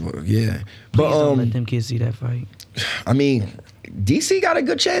 Sure, yeah. Please don't let them kids see that fight. I mean, DC got a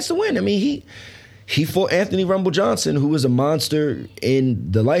good chance to win. I mean, he fought Anthony Rumble Johnson, who was a monster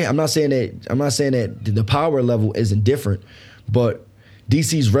in the light. I'm not saying that the power level isn't different, but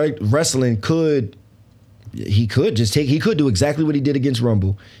DC's wrestling could do exactly what he did against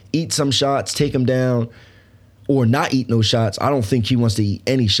Rumble. Eat some shots, take him down, or not eat no shots. I don't think he wants to eat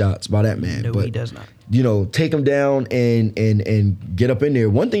any shots by that man. No, but, he does not. You know, take him down and get up in there.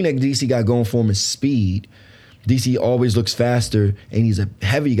 One thing that DC got going for him is speed. DC always looks faster, and he's a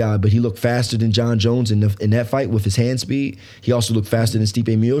heavy guy, but he looked faster than John Jones in that fight with his hand speed. He also looked faster than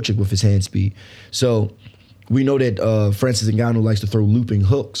Stipe Miocic with his hand speed. So we know that Francis Ngannou likes to throw looping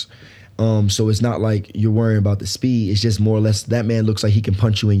hooks. So it's not like you're worrying about the speed. It's just more or less that man looks like he can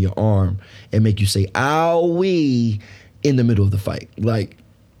punch you in your arm and make you say, ow-wee, in the middle of the fight. Like,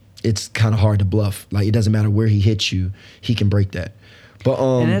 it's kind of hard to bluff. Like, it doesn't matter where he hits you, he can break that. But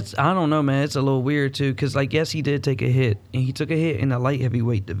and it's, I don't know, man. It's a little weird too, because like, yes, he did take a hit, and he took a hit in the light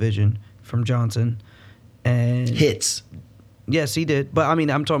heavyweight division from Johnson. And hits. Yes, he did. But I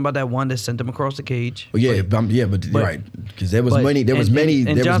mean, I'm talking about that one that sent him across the cage. Oh, yeah, but right, because there was many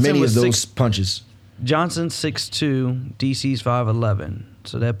of those punches. Johnson's 6'2", DC's 5'11",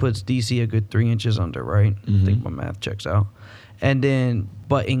 so that puts DC a good 3 inches under, right? I think my math checks out. And then,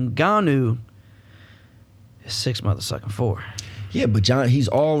 but Ngannou is 6'4". Yeah, but John, he's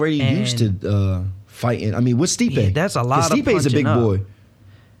already used to fighting. I mean, what's Stipe? Yeah, that's a lot of punching Stipe's a big boy.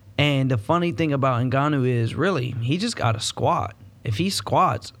 And the funny thing about Ngannou is, really, he just got to squat. If he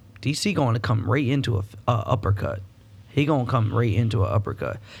squats, DC going to come right into a uppercut. He going to come right into an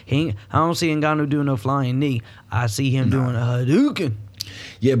uppercut. I don't see Ngannou doing no flying knee. I see him doing a Hadouken.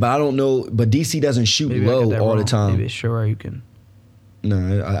 Yeah, but I don't know. But DC doesn't shoot low all the time. Maybe it's Shoryuken.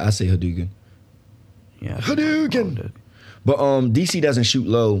 No, I say Hadouken. Yeah. Hadouken. But DC doesn't shoot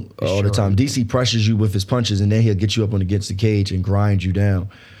low all the time. DC pressures you with his punches, and then he'll get you up against the cage and grind you down.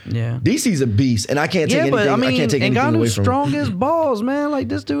 Yeah. DC's a beast, and I can't take anything. I can't take anything away from him. Strong as balls, man. Like,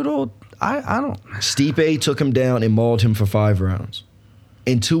 this dude, I don't. Stipe took him down and mauled him for 5 rounds,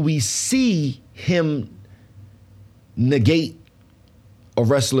 until we see him negate a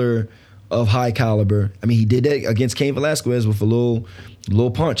wrestler of high caliber. I mean, he did that against Cain Velasquez with a little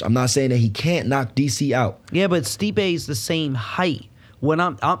punch. I'm not saying that he can't knock DC out. Yeah, but Stipe is the same height. When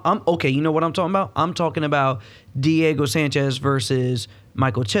I'm okay, you know what I'm talking about? I'm talking about Diego Sanchez versus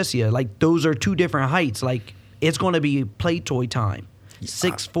Michael Chiesa. Like, those are two different heights. Like, it's going to be play toy time.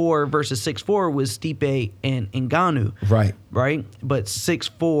 6'4" versus 6'4" was Stipe and Ngannou. Right. But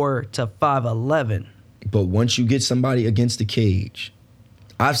 6'4" to 5'11". But once you get somebody against the cage,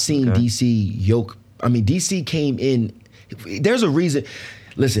 I've seen DC yoke. I mean, DC came in. There's a reason.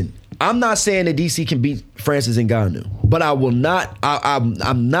 Listen, I'm not saying that DC can beat Francis Ngannou, but I will not.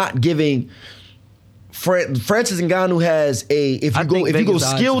 I'm not giving. Francis Ngannou has a. If you go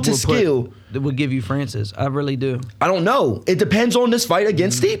skill to skill, that would give you Francis. I really do. I don't know. It depends on this fight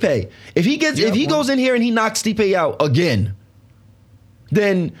against Stipe. If he goes in here and he knocks Stipe out again,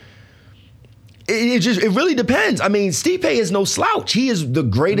 then. It really depends. I mean, Stipe is no slouch. He is the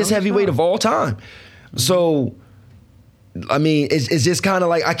greatest heavyweight of all time. So, I mean, it's just kind of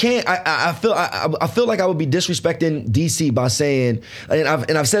like I can't. I feel like I would be disrespecting DC by saying,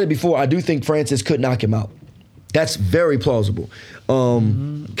 and I've said it before. I do think Francis could knock him out. That's very plausible.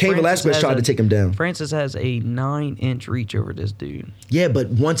 Cain Velasquez tried to take him down. Francis has a 9-inch reach over this dude. Yeah, but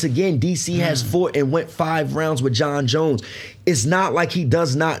once again, DC has fought and went 5 rounds with John Jones. It's not like he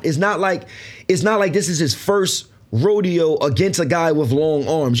does not. It's not like this is his first rodeo against a guy with long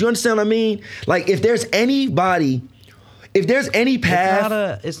arms. You understand what I mean? Like, if there's any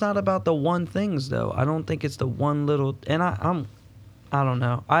path, it's not about the one things though. I don't think it's the one little. And I don't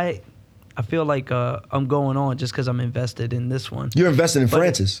know. I feel like I'm going on just because I'm invested in this one. You're invested in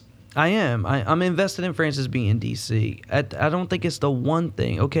Francis. I am. I'm invested in Francis beating DC. I don't think it's the one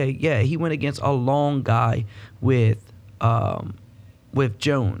thing. Okay, yeah, he went against a long guy with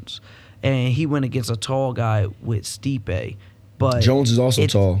Jones, and he went against a tall guy with Stipe. But Jones is also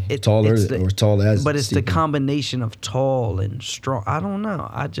tall, taller or tall as. But it's Stipe. the combination of tall and strong. I don't know.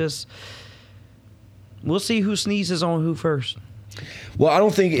 We'll see who sneezes on who first. Well, I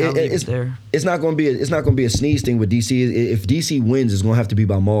don't think it's not going to be a sneeze thing with DC. If DC wins, it's going to have to be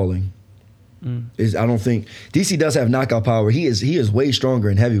by mauling. I don't think DC does have knockout power. He is way stronger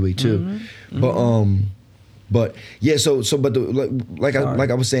in heavyweight too. But yeah. Like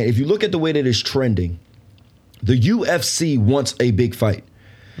I was saying, if you look at the way that it's trending, the UFC wants a big fight.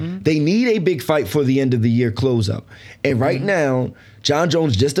 They need a big fight for the end of the year closeout. And right now, Jon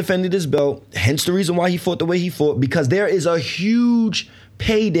Jones just defended his belt, hence the reason why he fought the way he fought, because there is a huge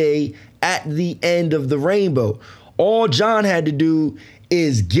payday at the end of the rainbow. All Jon had to do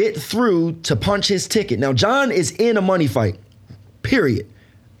is get through to punch his ticket. Now, Jon is in a money fight, period.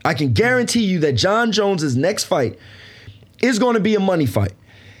 I can guarantee you that Jon Jones' next fight is going to be a money fight.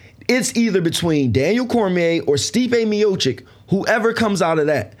 It's either between Daniel Cormier or Stipe Miocic, whoever comes out of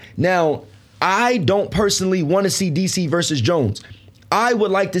that. Now, I don't personally want to see DC versus Jones. I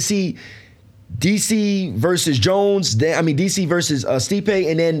would like to see DC versus Jones, DC versus Stipe,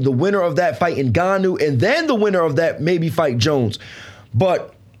 and then the winner of that fight Ngannou, and then the winner of that maybe fight Jones.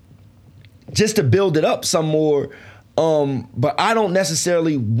 But just to build it up some more, but I don't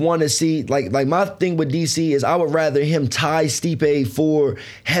necessarily want to see, like my thing with DC is I would rather him tie Stipe for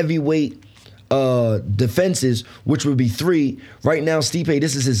heavyweight defenses, which would be 3. Right now, Stipe,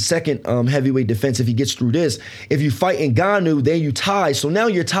 this is his second heavyweight defense if he gets through this. If you fight Ngannou, then you tie. So now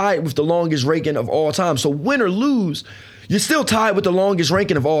you're tied with the longest ranking of all time. So win or lose, you're still tied with the longest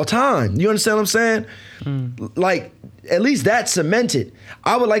ranking of all time. You understand what I'm saying? Like, at least that's cemented.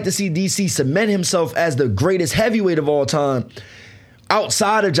 I would like to see DC cement himself as the greatest heavyweight of all time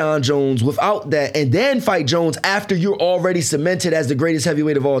outside of Jon Jones without that, and then fight Jones after you're already cemented as the greatest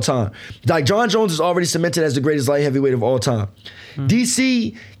heavyweight of all time. Like, Jon Jones is already cemented as the greatest light heavyweight of all time.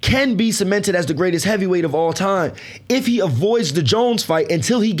 DC can be cemented as the greatest heavyweight of all time if he avoids the Jones fight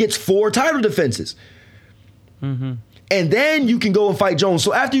until he gets 4 title defenses. And then you can go and fight Jones.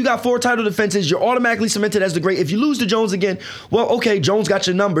 So after you got 4 title defenses, you're automatically cemented as the great. If you lose to Jones again, well, okay, Jones got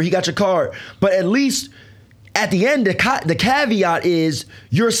your number. He got your card. But at least at the end, the caveat is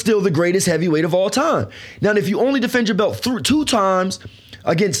you're still the greatest heavyweight of all time. Now, if you only defend your belt 2 times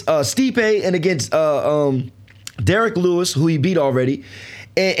against Stipe and against Derek Lewis, who he beat already,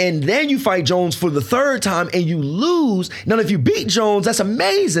 and then you fight Jones for the 3rd time and you lose. Now, if you beat Jones, that's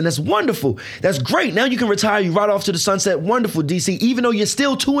amazing. That's wonderful. That's great. Now you can retire. You right off to the sunset. Wonderful, DC. Even though you're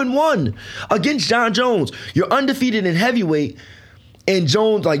still 2-1 against Jon Jones, you're undefeated in heavyweight. And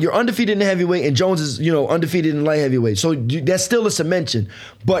Jones, like, you're undefeated in heavyweight, and Jones is, undefeated in light heavyweight. So that's still a cemention.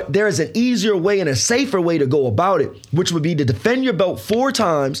 But there is an easier way and a safer way to go about it, which would be to defend your belt 4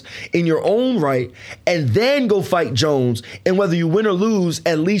 times in your own right, and then go fight Jones. And whether you win or lose,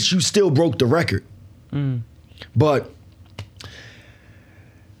 at least you still broke the record. But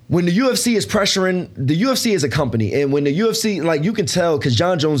when the UFC is pressuring, the UFC is a company. And when the UFC, like, you can tell, because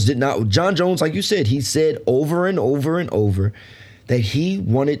Jon Jones, like you said, he said over and over and over that he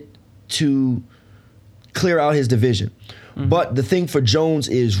wanted to clear out his division. But the thing for Jones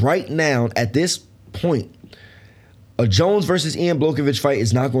is right now, at this point, a Jones versus Ian Blachowicz fight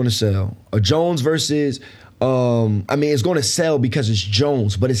is not going to sell. A Jones versus, it's going to sell because it's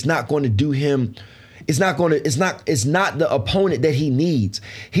Jones, but it's not going to do him. It's not the opponent that he needs.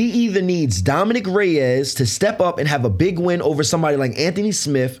 He either needs Dominic Reyes to step up and have a big win over somebody like Anthony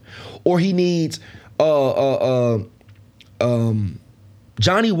Smith, or he needs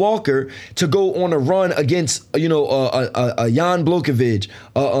Johnny Walker to go on a run against a Jan Blachowicz,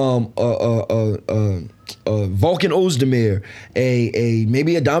 Volkan Ozdemir,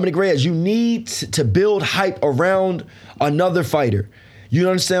 maybe a Dominic Reyes. You need to build hype around another fighter. You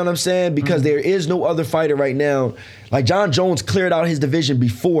understand what I'm saying? Because there is no other fighter right now. Like, Jon Jones cleared out his division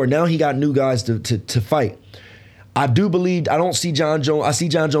before. Now he got new guys to fight. I see Jon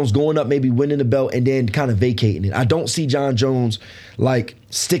Jones going up, maybe winning the belt, and then kind of vacating it. I don't see Jon Jones, like,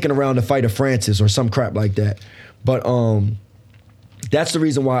 sticking around to fight a Francis or some crap like that. But that's the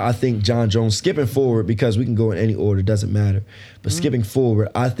reason why I think Jon Jones, skipping forward, because we can go in any order, doesn't matter. But skipping forward,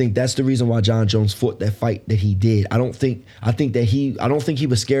 I think that's the reason why Jon Jones fought that fight that he did. I don't think he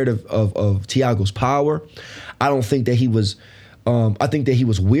was scared of Thiago's power. I don't think that he was. I think that he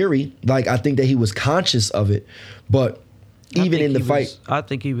was weary. Like, I think that he was conscious of it. But even in the fight, I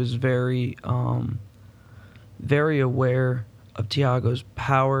think he was very, very aware of Thiago's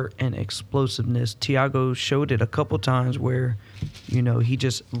power and explosiveness. Thiago showed it a couple times where, he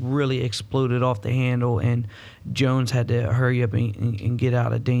just really exploded off the handle, and Jones had to hurry up and get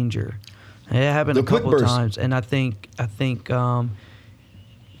out of danger. It happened a couple times, and I think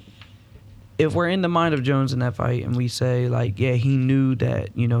if we're in the mind of Jones in that fight, and we say he knew that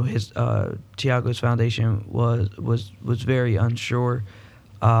his Thiago's foundation was very unsure.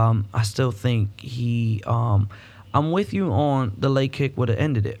 I still think he. I'm with you on the leg kick would have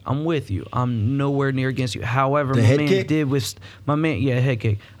ended it. I'm with you. I'm nowhere near against you. However, head kick? Head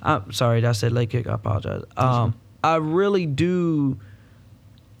kick. I'm sorry, I said leg kick. I apologize. I really do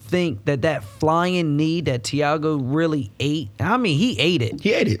think that flying knee that Thiago really ate. I mean, he ate it.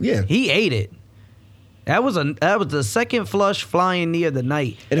 He ate it. Yeah, he ate it. That was the second flush flying knee of the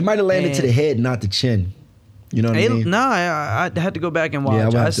night, and it might have landed to the head, not the chin. You know what I mean? No, I had to go back and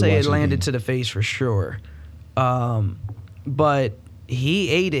watch. I say it landed to the face for sure. But he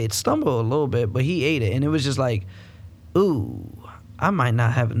ate it. Stumbled a little bit, but he ate it, and it was just like, ooh, I might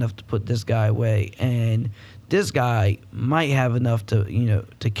not have enough to put this guy away, and this guy might have enough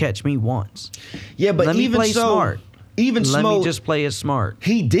to catch me once. Yeah, but let me play smart. Let me just play it smart.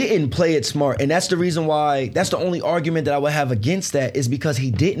 He didn't play it smart, and that's the reason why. That's the only argument that I would have against that is because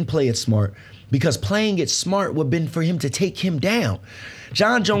he didn't play it smart. Because playing it smart would have been for him to take him down.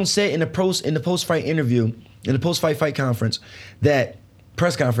 Jon Jones said in the post-fight interview, in the post-fight press conference,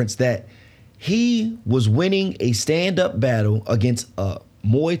 that he was winning a stand-up battle against a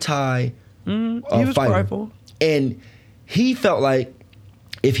Muay Thai he was fighter. prideful. And he felt like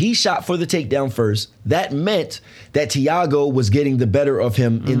if he shot for the takedown first, that meant that Thiago was getting the better of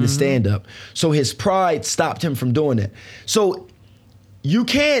him in the stand-up. So his pride stopped him from doing that. So you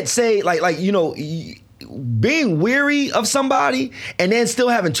can't say, being weary of somebody and then still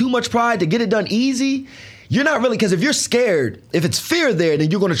having too much pride to get it done easy, you're not really, because if you're scared, if it's fear there,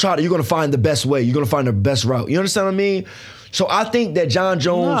 then you're going to find the best way. You're going to find the best route. You understand what I mean? So I think that Jon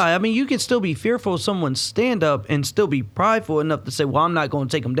Jones... No, I mean, you can still be fearful of someone's stand-up and still be prideful enough to say, well, I'm not going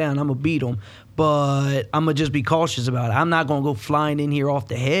to take him down. I'm going to beat him. But I'm going to just be cautious about it. I'm not going to go flying in here off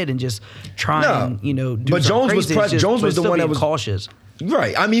the head and just try and, do but Jones crazy. Jones was the one that was... cautious.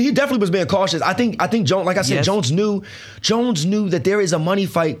 Right. I mean, he definitely was being cautious. I think Jones, like I said, yes. Jones knew that there is a money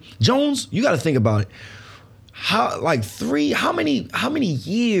fight. Jones, you got to think about it. How many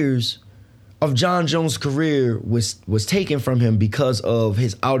years of Jon Jones' career was taken from him because of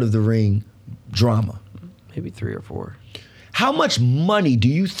his out of the ring drama? Maybe 3 or 4. How much money do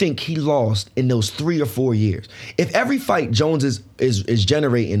you think he lost in those 3 or 4 years? If every fight Jones is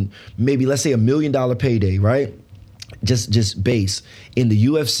generating maybe, let's say, $1 million payday, right? Just base in the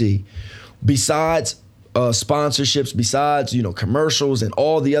UFC, besides sponsorships, besides commercials and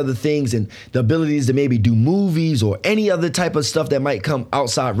all the other things and the abilities to maybe do movies or any other type of stuff that might come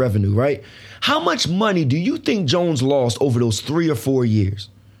outside revenue, right? How much money do you think Jones lost over those 3 or 4 years?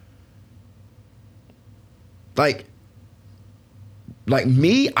 Like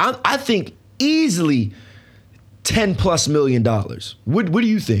me, I think easily $10+ million. What do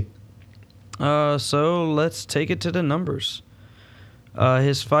you think? So let's take it to the numbers.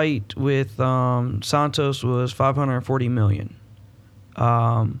 His fight with Santos was $540 million.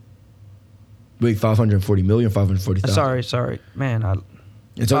 Wait, 540 million, 540,000. Sorry, man.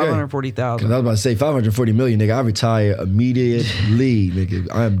 It's okay. 540,000. I was about to say 540 million, nigga. I retire immediately, nigga.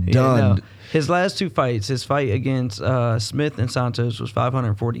 I'm done. Yeah, no. His last 2 fights, his fight against Smith and Santos was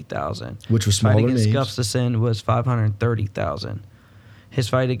 540,000. Which was smaller. Fight against names. Gustafsson was 530,000. His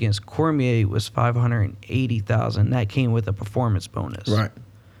fight against Cormier was 580,000. That came with a performance bonus. Right.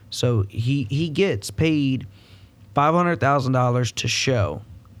 So he gets paid $500,000 to show,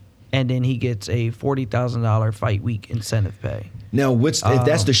 and then he gets a $40,000 fight week incentive pay. Now, if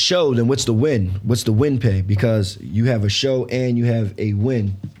that's the show, then what's the win? What's the win pay? Because you have a show and you have a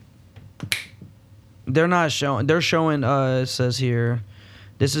win. They're not showing. They're showing. It says here,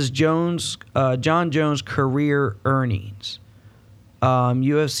 this is Jon Jones' career earnings.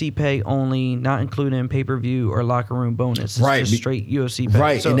 UFC pay only, not including pay-per-view or locker room bonus. It's just straight UFC pay.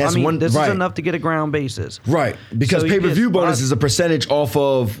 Right, so, and that's this is enough to get a ground basis. Right, because pay-per-view bonus is a percentage off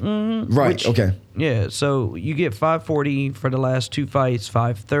of... right, okay. Yeah, so you get 540 for the last 2 fights,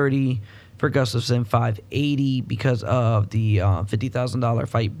 530 for Gustafsson, 580 because of the $50,000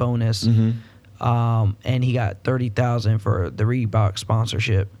 fight bonus. Mm-hmm. And he got $30,000 for the Reebok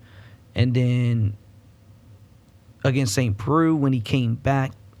sponsorship. And then... against St. Preux when he came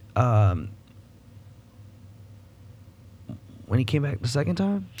back. When he came back the second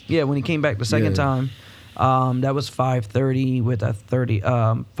time? Yeah, when he came back the second time. That was $530 with a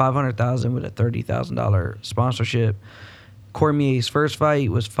 $500,000 with a $30,000 sponsorship. Cormier's first fight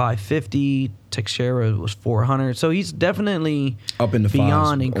was 550. Teixeira was 400. So he's definitely up in the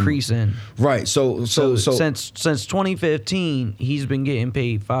beyond fives. increasing. Right. So since 2015, he's been getting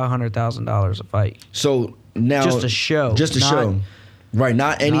paid $500,000 a fight. So now Just a show. Just a show. Right,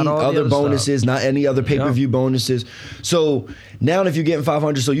 not any all the other other bonuses, not any other pay-per-view bonuses. So now if you're getting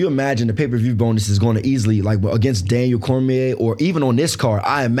 500, so you imagine the pay-per-view bonus is going to easily, like against Daniel Cormier or even on this card,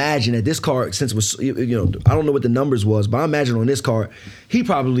 I imagine that this card, since it was, I don't know what the numbers was, but I imagine on this card, he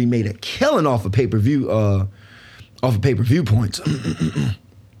probably made a killing off of pay-per-view points.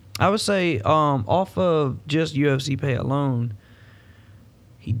 I would say off of just UFC pay alone,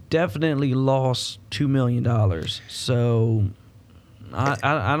 he definitely lost $2 million. So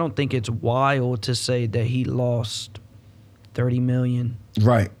I don't think it's wild to say that he lost $30 million.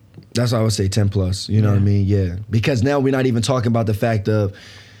 Right. That's why I would say 10 plus. You know what I mean? Yeah. Because now we're not even talking about the fact of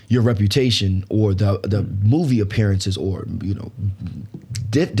your reputation or the movie appearances or,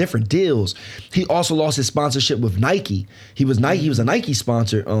 different deals. He also lost his sponsorship with Nike. He was a Nike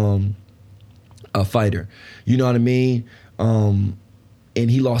sponsored a fighter. You know what I mean? And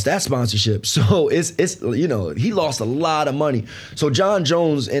he lost that sponsorship. So it's he lost a lot of money. So Jon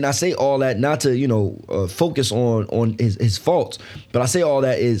Jones, and I say all that not to, focus on his faults, but I say all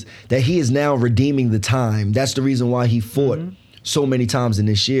that is that he is now redeeming the time. That's the reason why he fought so many times in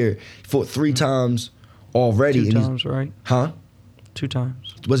this year. He fought 3 times already. 2 times, right? Huh? 2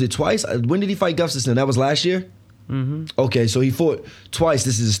 times. Was it twice? When did he fight Gustafsson? That was last year? Mm-hmm. Okay, so he fought twice.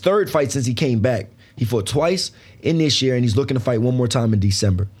 This is his 3rd fight since he came back. He fought twice in this year, and he's looking to fight one more time in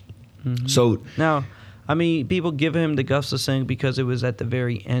December. Mm-hmm. So now, I mean, people give him the Gustafsson because it was at the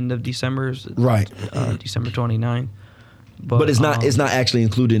very end of December, right? December 29th. But it's not actually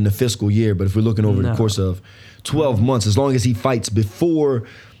included in the fiscal year. But if we're looking over the course of 12 months, as long as he fights before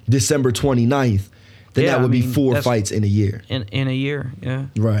December 29th, then that would be 4 fights in a year. In a year, yeah.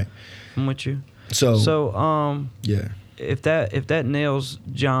 Right. I'm with you. So yeah. If that nails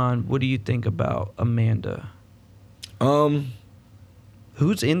John, what do you think about Amanda?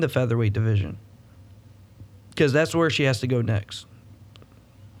 Who's in the featherweight division? Because that's where she has to go next.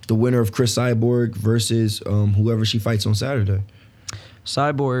 The winner of Chris Cyborg versus whoever she fights on Saturday.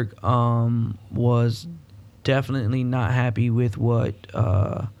 Cyborg was definitely not happy with what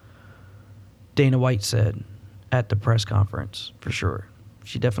Dana White said at the press conference, for sure.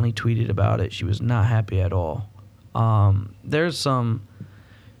 She definitely tweeted about it. She was not happy at all. There's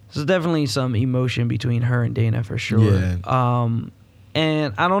definitely some emotion between her and Dana for sure. Yeah.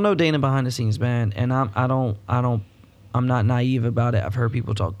 And I don't know Dana behind the scenes, man. And I'm not naive about it. I've heard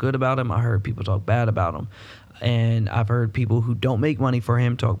people talk good about him. I heard people talk bad about him. And I've heard people who don't make money for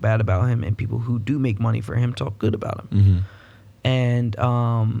him talk bad about him, and people who do make money for him talk good about him. Mm-hmm. And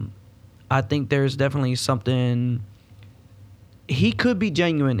I think there's definitely something. He could be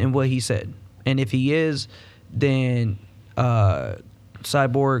genuine in what he said. And if he is, then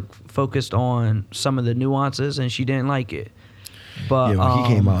Cyborg focused on some of the nuances and she didn't like it. But he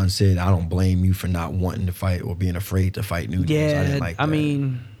came out and said, I don't blame you for not wanting to fight or being afraid to fight Nunes. Yeah, I didn't like that. I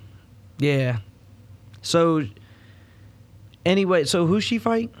mean, yeah. So, anyway, who's she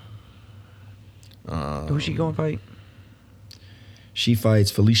fight? Who's she going to fight? She fights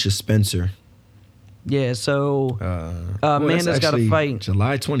Felicia Spencer. Yeah, so Amanda's got to fight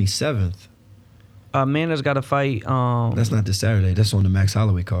July 27th. Amanda's got to fight. That's not this Saturday. That's on the Max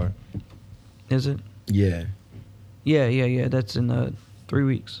Holloway card. Is it? Yeah. Yeah. That's in 3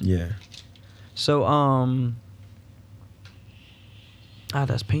 weeks. Yeah. So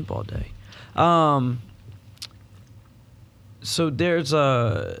that's paintball day. So there's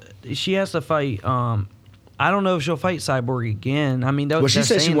she has to fight. I don't know if she'll fight Cyborg again. I mean, she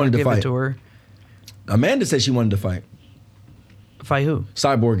said she wanted to fight. To her. Amanda said she wanted to fight. Fight who?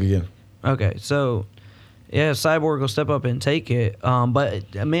 Cyborg again. Okay, so yeah, Cyborg will step up and take it.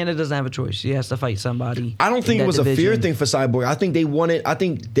 But Amanda doesn't have a choice. She has to fight somebody. I don't think it was a fear thing for Cyborg. I think they wanted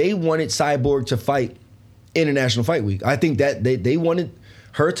Cyborg to fight International Fight Week. I think that they wanted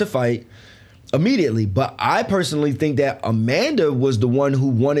her to fight immediately. But I personally think that Amanda was the one who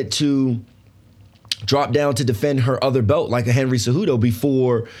wanted to drop down to defend her other belt like a Henry Cejudo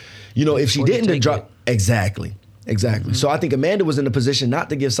before, if she didn't drop. Exactly. Mm-hmm. So I think Amanda was in a position not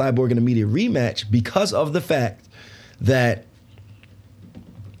to give Cyborg an immediate rematch because of the fact that,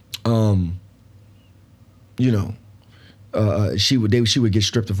 she would get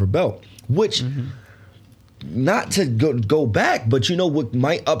stripped of her belt, which. Mm-hmm. Not to go back, but what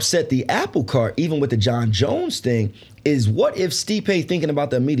might upset the apple cart, even with the Jon Jones thing, is what if Stipe, thinking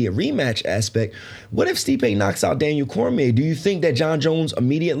about the immediate rematch aspect, what if Stipe knocks out Daniel Cormier? Do you think that Jon Jones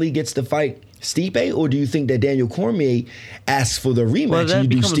immediately gets to fight Stipe, or do you think that Daniel Cormier asks for the rematch Well, that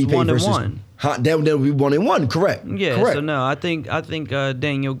and you do becomes Stipe 1-1. versus? That would be 1-1, correct? Yeah, correct. so no, I think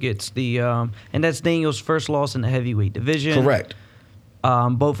Daniel gets the and that's Daniel's first loss in the heavyweight division. Correct.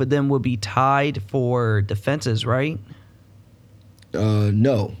 Both of them will be tied for defenses, right?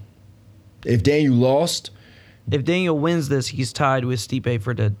 No. If Daniel lost, If Daniel wins this, he's tied with Stipe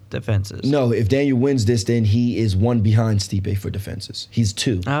for the defenses. no. If Daniel wins this, then he is one behind Stipe for defenses. He's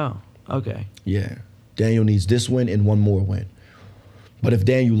 2. Oh, okay. Yeah. Daniel needs this win and one more win. But if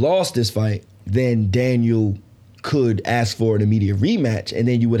Daniel lost this fight, then Daniel could ask for an immediate rematch, and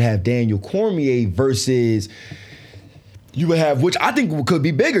then you would have Daniel Cormier versus. You would have, which I think could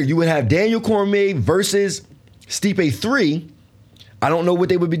be bigger. You would have Daniel Cormier versus Stipe 3. I don't know what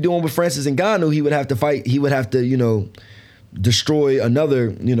they would be doing with Francis Ngannou. He would have to fight. He would have to, destroy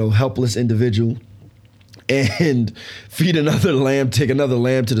another, helpless individual and feed another lamb, take another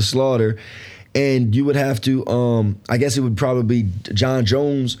lamb to the slaughter. And you would have to, I guess it would probably be John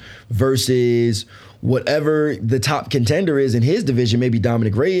Jones versus whatever the top contender is in his division, maybe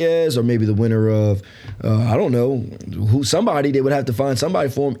Dominic Reyes or maybe the winner of, I don't know, somebody. They would have to find somebody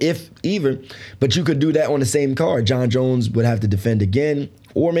for him, if even. But you could do that on the same card. John Jones would have to defend again,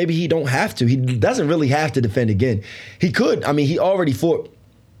 or maybe he don't have to. He doesn't really have to defend again. He could. I mean, he already fought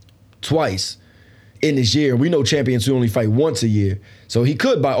twice in this year. We know champions who only fight once a year. So he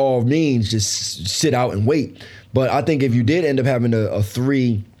could, by all means, just sit out and wait. But I think if you did end up having a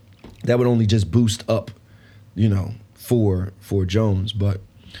 3, that would only just boost up, for Jones. But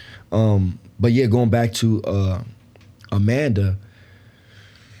yeah, going back to Amanda,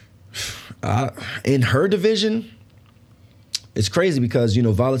 in her division, it's crazy because,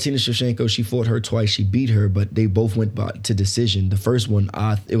 Valentina Shevchenko, she fought her twice. She beat her, but they both went to decision. The first one,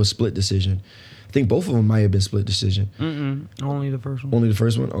 it was split decision. I think both of them might have been split decision. Only the first one. Only the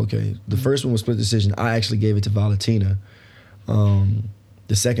first one? Okay. The first one was split decision. I actually gave it to Valentina.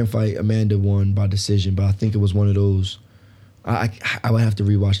 The second fight, Amanda won by decision, but I think it was one of those. I would have to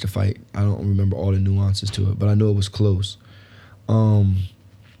rewatch the fight. I don't remember all the nuances to it, but I know it was close.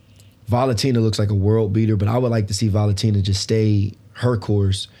 Valentina looks like a world beater, but I would like to see Valentina just stay her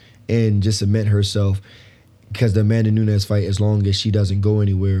course and just cement herself, because the Amanda Nunes fight, as long as she doesn't go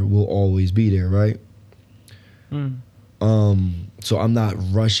anywhere, will always be there, right? So I'm not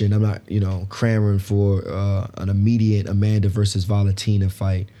rushing. I'm not, clamoring for an immediate Amanda versus Valentina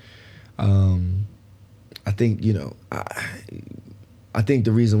fight. I think, I think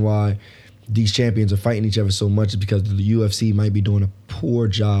the reason why these champions are fighting each other so much is because the UFC might be doing a poor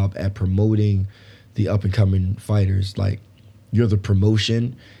job at promoting the up-and-coming fighters. Like, you're the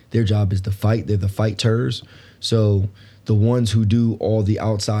promotion. Their job is to fight. They're the fighters. So the ones who do all the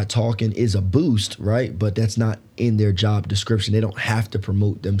outside talking is a boost, right? But that's not in their job description. They don't have to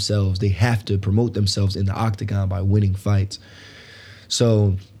promote themselves. They have to promote themselves in the octagon by winning fights.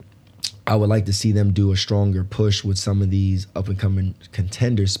 So I would like to see them do a stronger push with some of these up-and-coming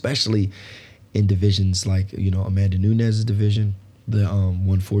contenders, especially in divisions like, Amanda Nunes' division, the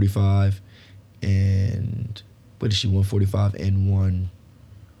 145, and what is she, 145 and 1...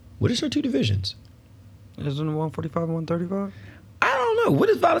 What is her 2 divisions? Isn't it 145 and 135? I don't know. What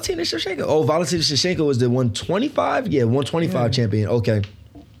is Valentina Shevchenko? Oh, Valentina Shevchenko is the 125? Yeah, 125 champion. Okay.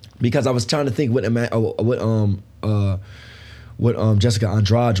 Because I was trying to think what Jessica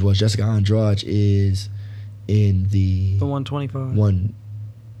Andrade was. Jessica Andrade is in the 125.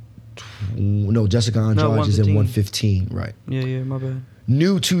 No, Jessica Andrade is in 115, right. Yeah, my bad.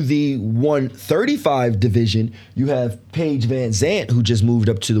 New to the 135 division, you have Paige Van Zant, who just moved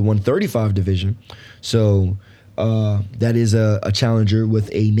up to the 135 division. So that is a challenger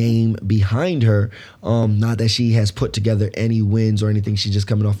with a name behind her. Not that she has put together any wins or anything. She's just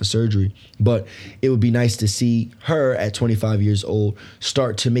coming off of surgery. But it would be nice to see her at 25 years old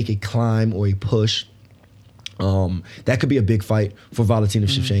start to make a climb or a push. That could be a big fight for Valentina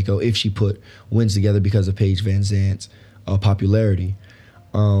Shevchenko if she put wins together because of Paige Van Zant's popularity.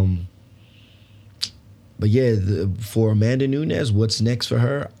 But yeah, for Amanda Nunes, what's next for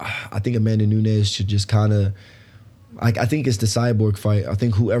her? I think Amanda Nunes should just kind of, I think it's the Cyborg fight. I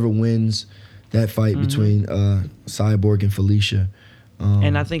think whoever wins that fight between Cyborg and Felicia.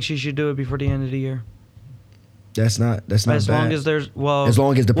 And I think she should do it before the end of the year. That's not as bad. As long as there's, as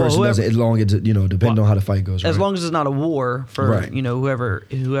long as the person doesn't, as long as, depending on how the fight goes. As right? long as it's not a war for, right.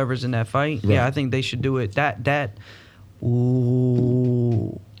 whoever's in that fight. Right. Yeah, I think they should do it.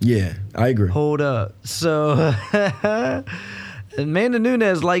 Ooh. Yeah, I agree. Hold up. So, Amanda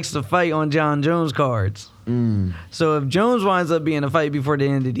Nunes likes to fight on John Jones cards. So if Jones winds up being a fight before the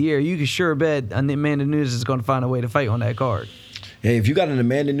end of the year, you can sure bet Amanda Nunes is going to find a way to fight on that card. Hey, if you got an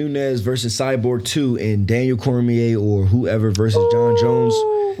Amanda Nunes versus Cyborg 2 and Daniel Cormier or whoever versus John Jones,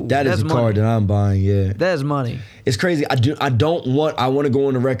 that is a card that I'm buying, yeah. That's money. It's crazy. I want to go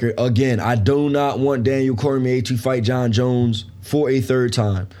on the record again. I do not want Daniel Cormier to fight John Jones for a third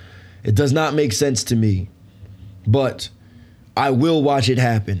time. It does not make sense to me. But I will watch it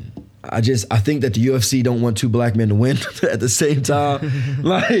happen. I think that the UFC don't want two black men to win at the same time.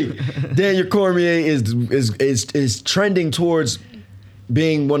 Like Daniel Cormier is trending towards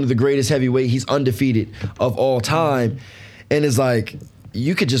being one of the greatest heavyweight. He's undefeated of all time, and it's like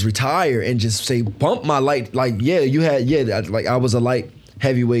you could just retire and just say bump my light. Like I was a light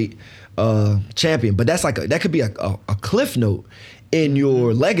heavyweight champion, but that could be a cliff note in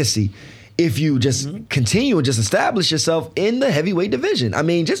your legacy. If you just continue and just establish yourself in the heavyweight division. I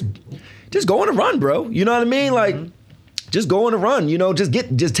mean, just go on a run, bro. You know what I mean? Like, just go on a run. You know, just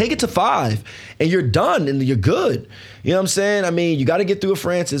take it to 5, and you're done, and you're good. You know what I'm saying? I mean, you got to get through a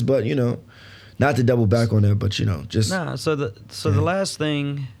Francis, but you know, not to double back on that, but you know, just So the last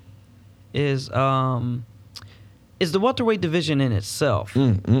thing is the welterweight division in itself.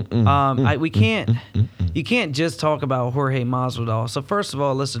 You can't just talk about Jorge Masvidal. So first of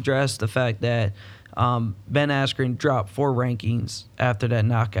all, let's address the fact that Ben Askren dropped 4 rankings after that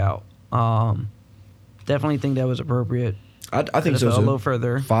knockout. Definitely think that was appropriate. I think so too. A little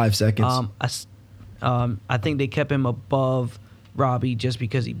further. 5 seconds. I think they kept him above Robbie just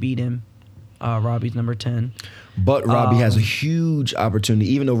because he beat him. Robbie's number 10. But Robbie has a huge opportunity.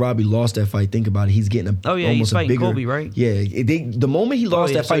 Even though Robbie lost that fight, think about it. He's getting he's fighting Colby, right? Yeah. The moment he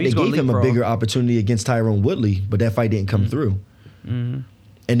lost that fight, they gave him a bigger opportunity against Tyrone Woodley, but that fight didn't come through. Mm-hmm.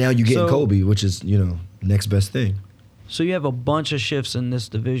 And now you're getting Colby, which is, you know, next best thing. So you have a bunch of shifts in this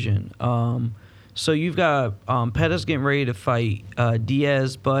division. So you've got Pettis getting ready to fight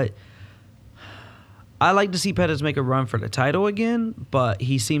Diaz, but I like to see Pettis make a run for the title again, but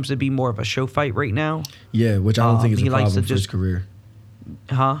he seems to be more of a show fight right now. Yeah, which I don't think is a problem for his career.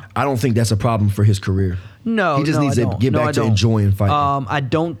 Huh? I don't think that's a problem for his career. No, he just needs to get back to enjoying fighting. I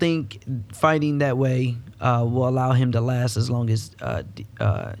don't think fighting that way will allow him to last as long as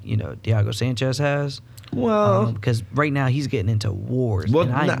Diego Sanchez has. Well, because right now he's getting into wars.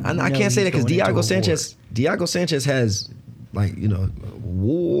 Well, I can't say that because Diego Sanchez has, like, you know,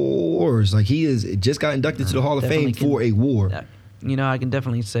 wars. Like, he just got inducted to the Hall of Fame for a war. You know, I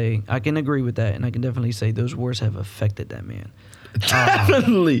can agree with that, and I can definitely say those wars have affected that man.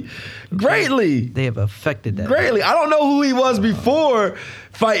 Definitely. Greatly. They have affected that greatly. Man. I don't know who he was before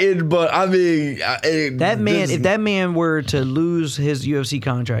fighting, but I mean... that man, if that man were to lose his UFC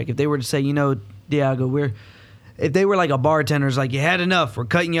contract, if they were to say, you know, Diego, if they were like a bartender, it's like, you had enough, we're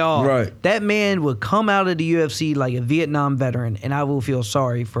cutting you off. Right. That man would come out of the UFC like a Vietnam veteran, and I will feel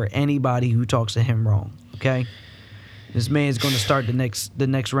sorry for anybody who talks to him wrong, okay? This man's going to start the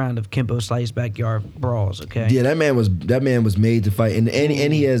next round of Kimbo Slice backyard brawls, okay? Yeah, that man was made to fight, and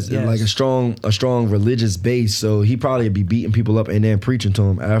he has like a strong religious base, so he probably be beating people up and then preaching to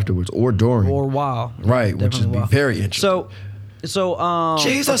them afterwards or during or while, right, which would be very interesting. So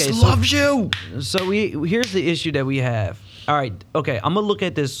Jesus loves you. So here's the issue that we have. All right, okay, I'm gonna look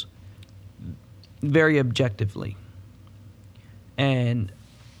at this very objectively, and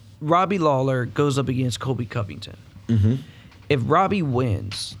Robbie Lawler goes up against Colby Covington. Mm-hmm. If Robbie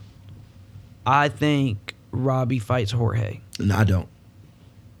wins, I think Robbie fights Jorge. No, I don't.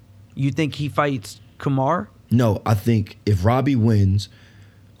 You think he fights Kumar? No, I think if Robbie wins,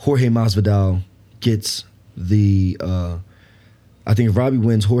 Jorge Masvidal gets the. I think if Robbie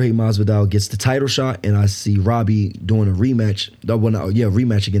wins, Jorge Masvidal gets the title shot, and I see Robbie doing a rematch.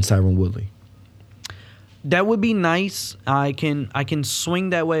 Rematch against Tyrone Woodley. That would be nice. I can swing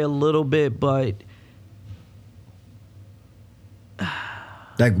that way a little bit, but.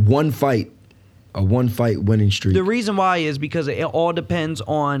 Like a one fight winning streak. The reason why is because it all depends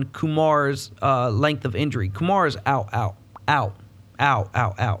on Kumar's length of injury. Kumar is out. Well,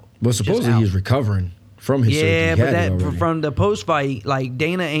 supposedly he's recovering from his surgery. Yeah, but from the post fight, like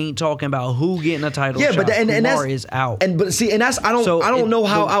Dana ain't talking about who getting a title shot. But Kumar is out. I don't know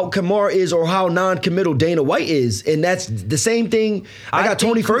how out Kumar is or how non-committal Dana White is, and that's the same thing. I got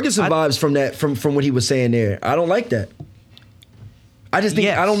Tony Ferguson vibes from that from what he was saying there. I don't like that. I just think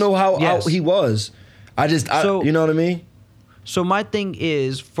I don't know how out he was. You know what I mean? So my thing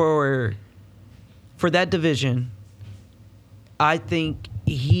is for that division, I think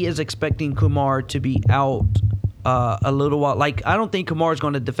he is expecting Kumar to be out a little while. Like, I don't think Kumar is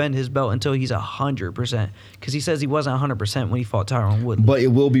going to defend his belt until he's 100%, because he says he wasn't 100% when he fought Tyrone Woodley. But it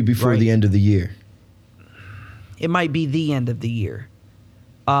will be before the end of the year. It might be the end of the year.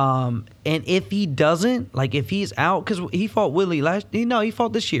 And if he doesn't, like if he's out, because he fought Woodley he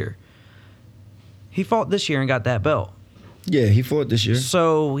fought this year. He fought this year and got that belt. Yeah, he fought this year.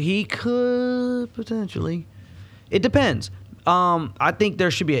 So he could potentially. It depends. I think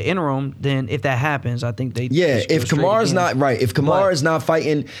there should be an interim. Then, if that happens, I think they. Yeah, if Kamar's not right, if Kamar is not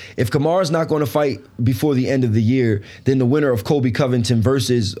fighting, if Kamar's not going to fight before the end of the year, then the winner of Colby Covington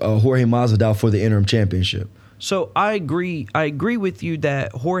versus Jorge Masvidal for the interim championship. So I agree. I agree with you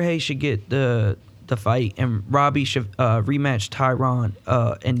that Jorge should get the fight and Robbie should rematch Tyron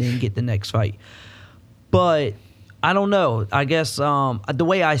and then get the next fight. But I don't know. I guess the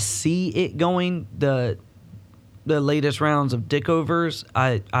way I see it going, the latest rounds of dickovers,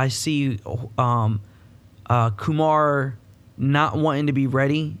 I see Kumar not wanting to be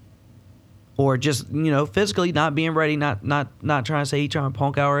ready, or just physically not being ready, not trying to say he's trying to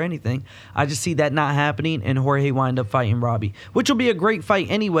punk out or anything. I just see that not happening, and Jorge wind up fighting Robbie, which will be a great fight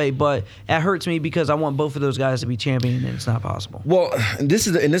anyway. But it hurts me because I want both of those guys to be champion, and it's not possible. Well, this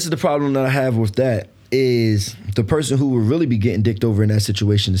is the problem that I have with that. Is the person who will really be getting dicked over in that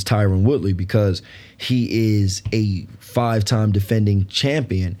situation is Tyron Woodley, because he is a 5-time defending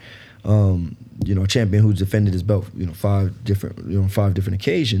champion, a champion who's defended his belt, 5 different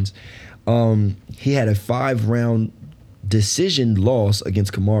occasions. He had a 5-round decision loss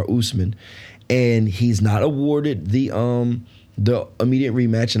against Kamaru Usman, and he's not awarded the immediate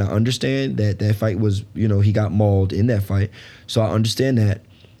rematch. And I understand that fight was, he got mauled in that fight, so I understand that,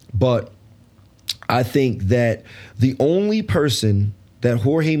 but I think that the only person that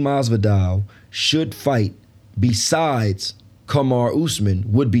Jorge Masvidal should fight besides Kamaru Usman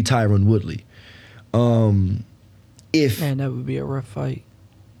would be Tyron Woodley. Man, that would be a rough fight.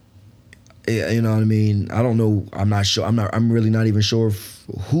 You know what I mean? I don't know. I'm not sure. I'm really not even sure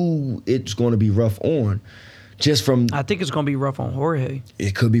who it's going to be rough on. Just from, I think it's going to be rough on Jorge.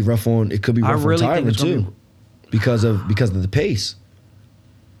 It could be rough on. It could be rough on Tyron too, because of the pace.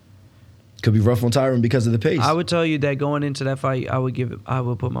 Could be rough on Tyron because of the pace. I would tell you that going into that fight, I would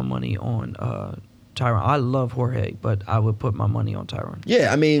put my money on Tyron. I love Jorge, but I would put my money on Tyron.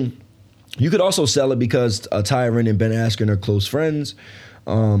 Yeah, I mean, you could also sell it because Tyron and Ben Askren are close friends.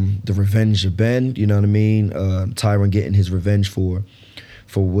 The revenge of Ben, you know what I mean? Tyron getting his revenge for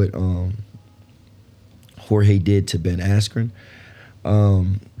what Jorge did to Ben Askren.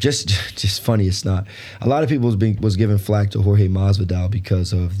 Just funny it's not. A lot of people was giving flack to Jorge Masvidal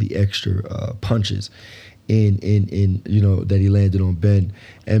because of the extra punches in that he landed on Ben.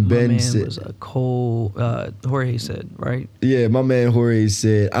 And my Ben man said, was a cold. Jorge said, right? Yeah, my man Jorge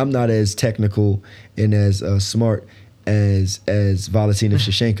said, I'm not as technical and as smart as Valentina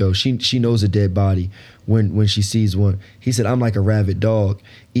Shevchenko. She knows a dead body when she sees one. He said, I'm like a rabid dog.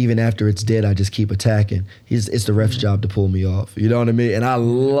 Even after it's dead, I just keep attacking. It's the ref's job to pull me off. You know what I mean? And I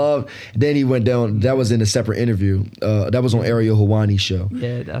love. Then he went down. That was in a separate interview. That was on Ariel Helwani's show.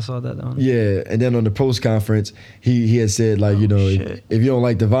 Yeah, I saw that on. Yeah, and then on the post conference, he had said if you don't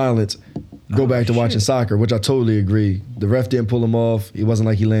like the violence, go back to watching soccer, which I totally agree. The ref didn't pull him off. It wasn't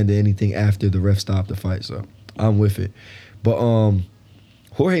like he landed anything after the ref stopped the fight. So I'm with it. But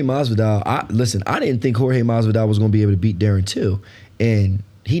Jorge Masvidal, I didn't think Jorge Masvidal was going to be able to beat Darren Till, and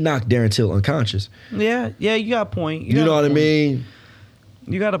he knocked Darren Till unconscious. Yeah, you got a point. You know what I mean?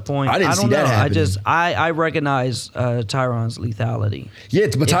 You got a point. I didn't see that happening. I recognize Tyron's lethality. Yeah,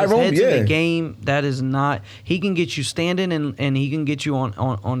 but Tyron, in the game, that is not. He can get you standing and he can get you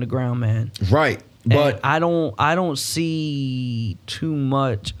on the ground, man. Right. But and I don't see too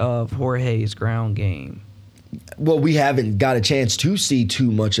much of Jorge's ground game. Well, we haven't got a chance to see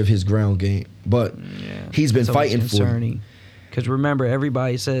too much of his ground game, but he's been fighting for it. Because remember,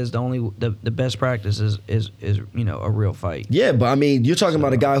 everybody says the best practice is a real fight. Yeah, but I mean, you're talking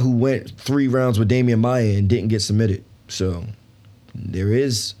about a guy who went 3 rounds with Damian Maia and didn't get submitted. So there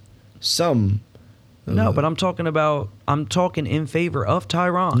is some. No, but I'm talking in favor of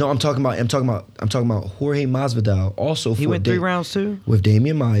Tyron. No, I'm talking about Jorge Masvidal. Also, he went 3 rounds too with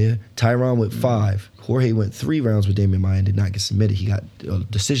Damian Maia. Tyron went 5. Jorge went 3 rounds with Damian Maia and did not get submitted. He got a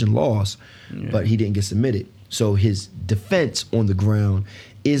decision loss, but he didn't get submitted. So his defense on the ground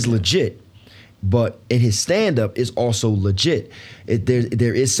is legit, but in his stand-up is also legit.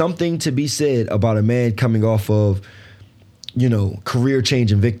 There is something to be said about a man coming off of,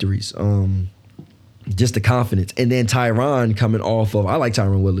 career-changing victories. Just the confidence. And then Tyron coming off of, I like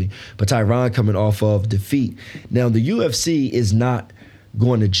Tyron Woodley, but Tyron coming off of defeat. Now, the UFC is not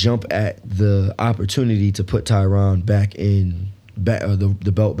going to jump at the opportunity to put Tyron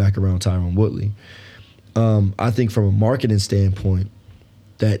the belt back around Tyron Woodley. I think from a marketing standpoint,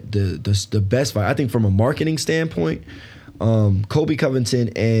 that the best fight, I think from a marketing standpoint, Kobe Covington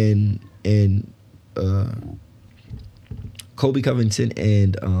and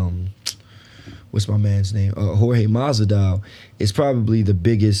what's my man's name? Jorge Masvidal is probably the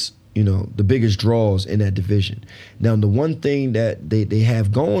biggest draws in that division. Now, the one thing that they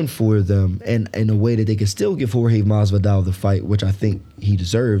have going for them, and in a way that they can still give Jorge Masvidal the fight, which I think he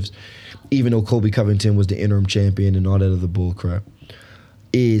deserves, even though Kobe Covington was the interim champion and all that other bull crap,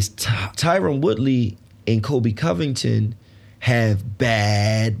 is Tyron Woodley and Kobe Covington have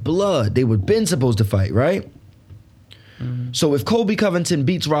bad blood. They were been supposed to fight, right? So if Kobe Covington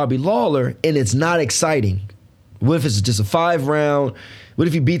beats Robbie Lawler and it's not exciting, what if it's just a 5-round? What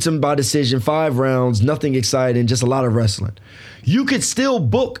if he beats him by decision, 5 rounds, nothing exciting, just a lot of wrestling? You could still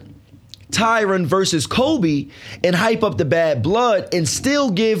book Tyron versus Kobe and hype up the bad blood and still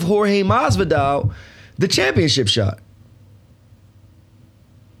give Jorge Masvidal the championship shot.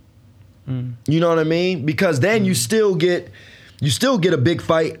 You know what I mean? Because then you still get a big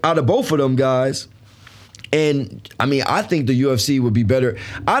fight out of both of them guys. And I mean, I think the UFC would be better.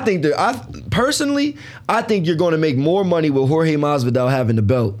 I think you're going to make more money with Jorge Masvidal having the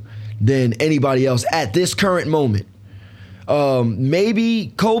belt than anybody else at this current moment.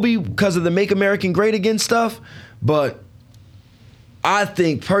 Maybe Kobe because of the Make American Great Again stuff, but I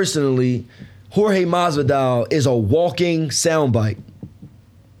think personally, Jorge Masvidal is a walking soundbite.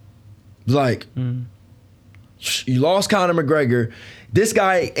 Like, you lost Conor McGregor. This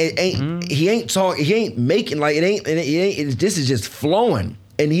guy he ain't making, like, this is just flowing.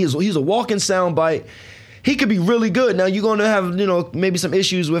 And he's a walking soundbite. He could be really good. Now you're gonna have, maybe some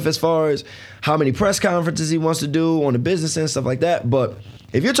issues with as far as how many press conferences he wants to do on the business and stuff like that. But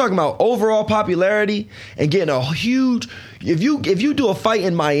if you're talking about overall popularity and getting a huge, if you do a fight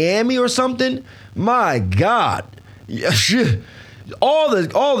in Miami or something, my God. All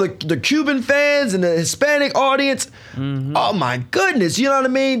the Cuban fans and the Hispanic audience, oh my goodness, you know what I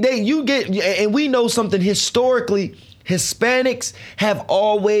mean? And we know something historically, Hispanics have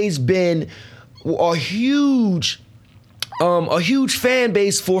always been a huge fan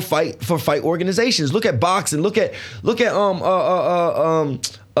base for fight organizations. Look at boxing. Look at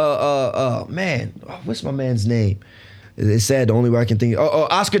man, what's my man's name? It's sad. The only way I can think.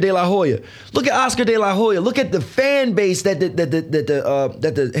 Oscar De La Hoya. Look at Oscar De La Hoya. Look at the fan base that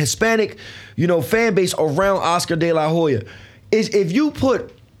the Hispanic, fan base around Oscar De La Hoya. If you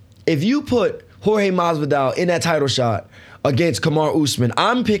put Jorge Masvidal in that title shot against Kamaru Usman,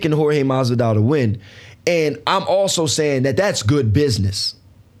 I'm picking Jorge Masvidal to win, and I'm also saying that that's good business.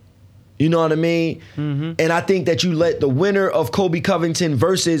 You know what I mean? Mm-hmm. And I think that you let the winner of Kobe Covington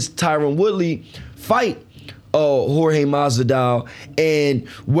versus Tyron Woodley fight Jorge Masvidal, and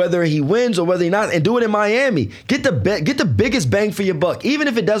whether he wins or whether he not, and do it in Miami. Get the biggest bang for your buck, even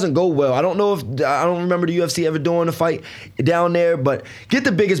if it doesn't go well. I don't remember the UFC ever doing a fight down there, but get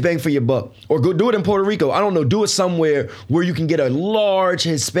the biggest bang for your buck, or go do it in Puerto Rico. I don't know, do it somewhere where you can get a large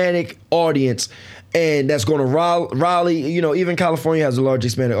Hispanic audience. And that's going to Raleigh, even California has a large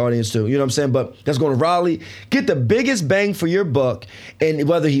Hispanic audience too, you know what I'm saying? But that's going to Raleigh. Get the biggest bang for your buck. And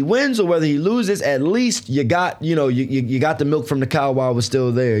whether he wins or whether he loses, at least you got, you got the milk from the cow while it was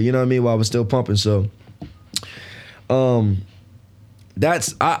still there, you know what I mean? While it was still pumping. So,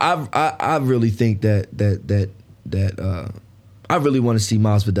 that's, I really think that I really want to see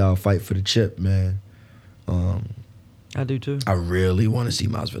Masvidal fight for the chip, man. I do too. I really want to see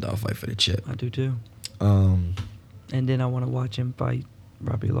Masvidal fight for the chip. I do too. And then I want to watch him fight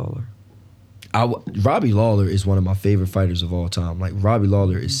Robbie Lawler. Robbie Lawler is one of my favorite fighters of all time. Like, Robbie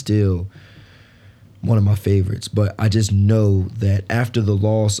Lawler is still one of my favorites. But I just know that after the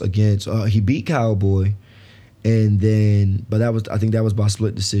loss against, he beat Cowboy, and then, I think that was by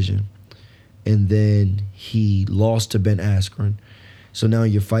split decision. And then he lost to Ben Askren. So now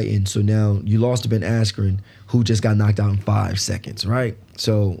you're fighting. So now you lost to Ben Askren, who just got knocked out in 5 seconds, right?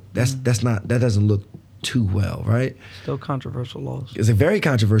 So that doesn't look too well, right? Still controversial loss. It's a very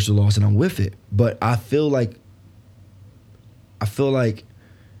controversial loss, and I'm with it. But I feel like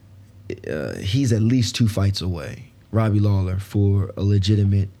he's at least 2 fights away, Robbie Lawler, for a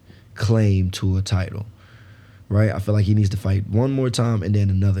legitimate claim to a title, right? I feel like he needs to fight one more time and then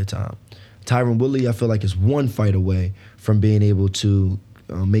another time. Tyron Woodley, I feel like, is 1 fight away from being able to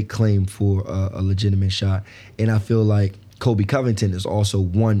make claim for a legitimate shot. And I feel like Kobe Covington is also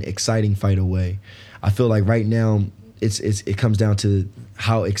 1 exciting fight away. I feel like right now it comes down to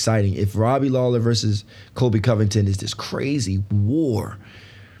how exciting. If Robbie Lawler versus Kobe Covington is this crazy war,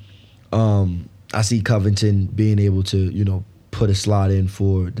 I see Covington being able to, put a slot in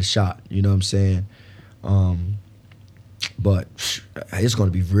for the shot. You know what I'm saying? But it's going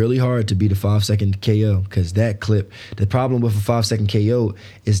to be really hard to beat a 5-second KO because that clip, the problem with a 5-second KO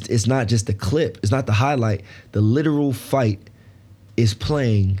is it's not just the clip, it's not the highlight. The literal fight is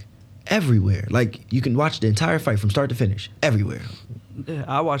playing everywhere. Like, you can watch the entire fight from start to finish, everywhere. Yeah,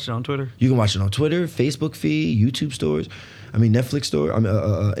 I watched it on Twitter. You can watch it on Twitter, Facebook feed, YouTube stores. I mean, Netflix store. I mean,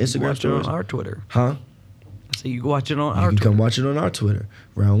 Instagram stores. On our Twitter. Huh? So you can watch it on our You can Twitter. come watch it on our Twitter.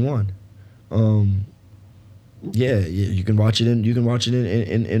 Round 1. Yeah, you can watch it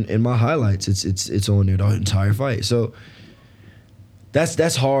in my highlights. It's on there the entire fight. So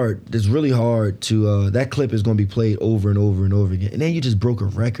that's hard. It's really hard to that clip is going to be played over and over and over again. And then you just broke a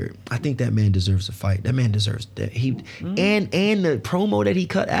record. I think that man deserves a fight. That man deserves that. And the promo that he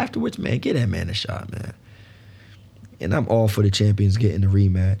cut afterwards, man, give that man a shot, man. And I'm all for the champions getting the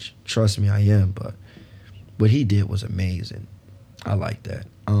rematch. Trust me, I am. But what he did was amazing. I like that.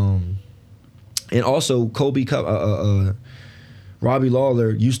 And also, Robbie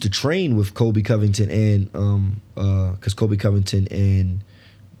Lawler used to train with Colby Covington, and because Colby Covington and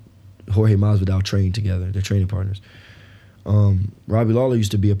Jorge Masvidal trained together, they're training partners. Robbie Lawler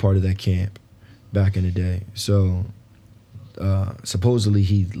used to be a part of that camp back in the day. So supposedly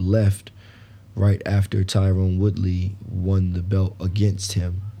he left right after Tyron Woodley won the belt against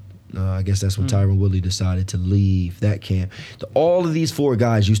him. I guess that's when Tyron Woodley decided to leave that camp. All of these 4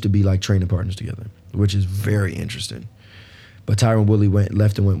 guys used to be like training partners together, which is very interesting. But Tyron Woodley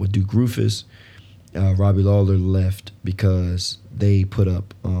left and went with Duke Rufus. Robbie Lawler left because they put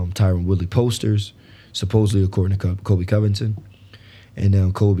up Tyron Woodley posters, supposedly according to Colby Covington. And now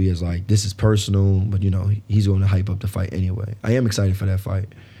Colby is like, this is personal, but he's going to hype up the fight anyway. I am excited for that fight.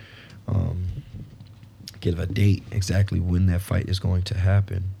 Give a date exactly when that fight is going to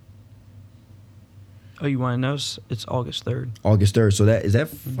happen. Oh, you want to know? It's August 3rd. August 3rd. So is that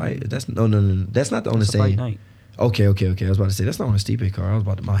fight? That's no. That's not on the same fight night. Okay. I was about to say that's not on the Stipe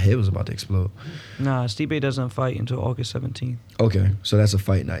card. My head was about to explode. Nah, Stipe doesn't fight until August 17th. Okay, so that's a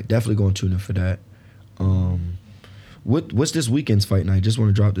fight night. Definitely going to tune in for that. What's this weekend's fight night? Just want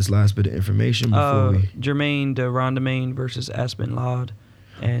to drop this last bit of information before Jermaine de Rondemain versus Aspen Ladd,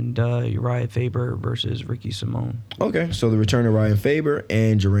 and Uriah Faber versus Ricky Simone. Okay, so the return of Ryan Faber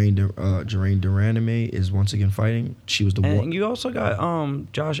and Jermaine de Rondemain is once again fighting. She was the one. And you also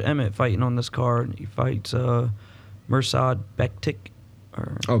got Josh Emmett fighting on this card. He fights Mirsad Bektik.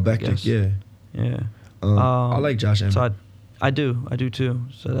 Bektik, yeah. Yeah. I like Josh Emmett. So I do too.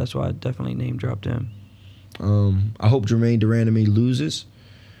 So that's why I definitely name dropped him. I hope Jermaine de Rondemain loses.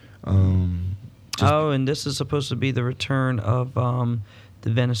 And this is supposed to be the return of the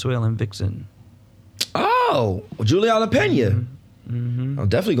Venezuelan vixen. Oh, Juliana Pena. Mm-hmm. I'm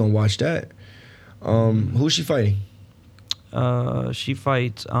definitely gonna watch that. Who's she fighting? She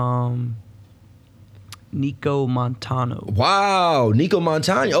fights Nico Montano. Wow, Nico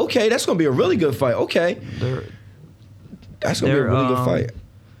Montano. Okay, that's gonna be a really good fight. Okay, that's gonna be a really good fight.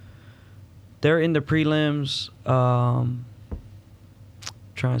 They're in the prelims. Trying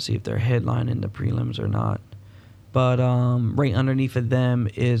to see if they're headlining the prelims or not. But right underneath of them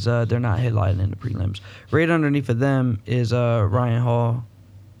is they're not headlining the prelims. Right underneath of them is Ryan Hall.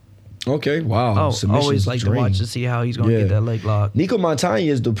 Okay, wow. Always like to watch to see how he's gonna get that leg lock. Nico Montano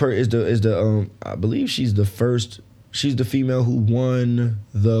is the I believe she's the first. She's the female who won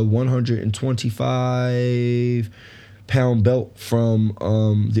the 125-pound belt from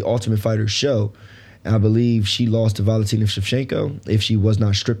the Ultimate Fighter show. And I believe she lost to Valentina Shevchenko if she was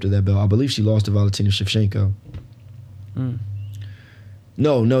not stripped of that belt. I believe she lost to Valentina Shevchenko.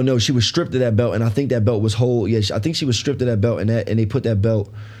 No. She was stripped of that belt, and I think that belt was whole. Yeah, I think she was stripped of that belt, and they put that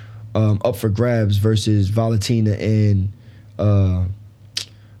belt up for grabs versus Valentina and Joanna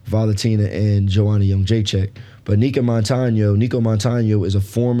Jędrzejczyk. But Nico Montano is a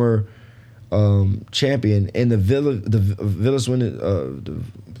former champion, and the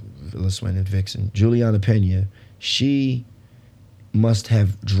Venezuelan vixen, Juliana Pena, she must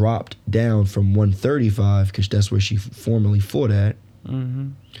have dropped down from 135 because that's where she formerly fought at. Mm-hmm.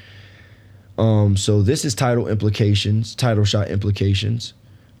 So this is title shot implications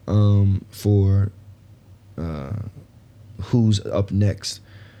for who's up next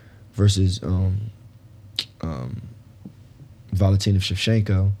versus Valentina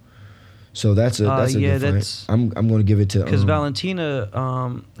Shevchenko. So that's a good fight. I'm going to give it to because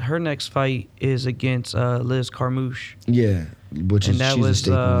Valentina, her next fight is against Liz Carmouche. Yeah, she's a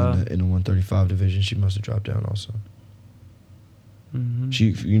staple in the 135 division. She must have dropped down also. Mm-hmm.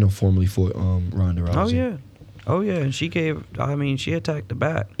 She formerly fought Ronda Rousey. Oh yeah, and she attacked the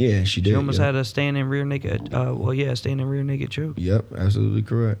back. Yeah, she did. She almost had a standing rear naked. Standing rear naked choke. Yep, absolutely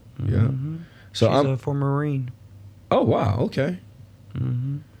correct. Yeah. Mm-hmm. So she's a former Marine. Oh wow, okay.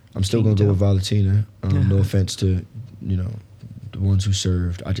 Mm-hmm. I'm still gonna go with Valentina. No offense to the ones who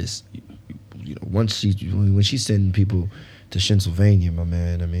served. I just when she's sending people to Pennsylvania, my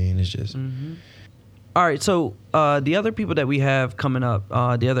man. I mean, it's just. Mm-hmm. All right, so the other people that we have coming up,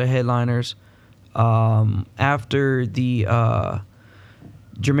 the other headliners, after the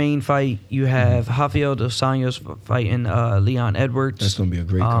Jermaine fight, you have Rafael dos Anjos fighting Leon Edwards. That's gonna be a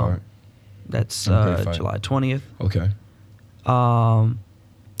great card. That's July 20th. Okay.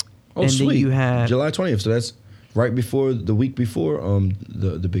 And sweet. then you have July 20th. So that's right before the week before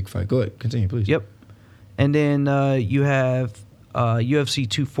the big fight. Go ahead, continue, please. Yep. And then you have UFC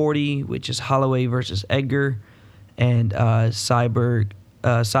 240, which is Holloway versus Edgar, and Cyborg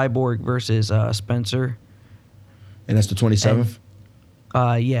versus Spencer. And that's the 27th.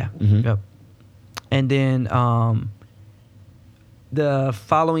 Yeah. Mm-hmm. Yep. And then the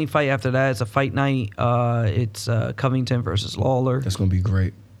following fight after that is a fight night. It's Covington versus Lawler. That's gonna be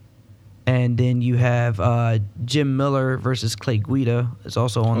great. And then you have Jim Miller versus Clay Guida. It's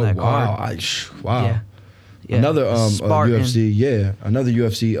also on that card. Wow. Yeah. Another Spartan. another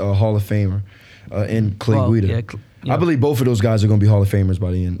UFC Hall of Famer in Clay Guida. Yeah. I believe both of those guys are going to be Hall of Famers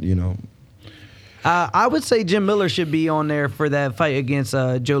by the end. I would say Jim Miller should be on there for that fight against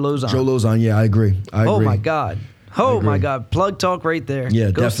Joe Lauzon. Joe Lauzon, yeah, I agree. Oh my God. Oh my God. Plug talk right there.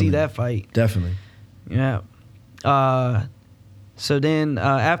 Yeah, Go definitely. see that fight. Definitely. Yeah. So then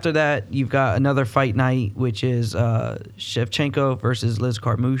after that, you've got another fight night, which is Shevchenko versus Liz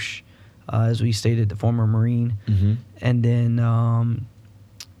Carmouche, as we stated, the former Marine. Mm-hmm. And then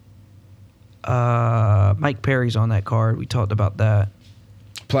Mike Perry's on that card. We talked about that.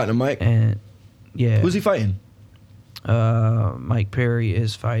 Platinum Mike? And yeah. Who's he fighting? Mike Perry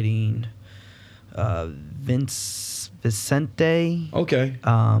is fighting Vince Vicente. Okay.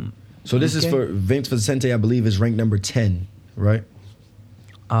 So this is for Vince Vicente, I believe, is ranked number 10, right?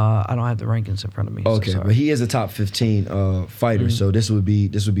 I don't have the rankings in front of me. Okay, so but he is a top 15 fighter, so this would be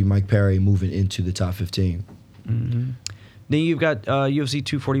Mike Perry moving into the top 15. Mm-hmm. Then you've got UFC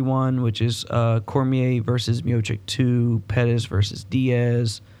 241, which is Cormier versus Miocic 2, Pettis versus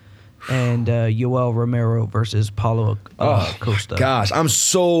Diaz, and Yoel Romero versus Paulo Costa. Gosh, I'm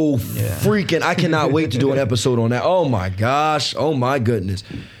so freaking. I cannot wait to do an episode on that. Oh my gosh. Oh my goodness.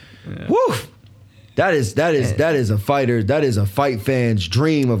 Yeah. Woo. That is a fighter. That is a fight fan's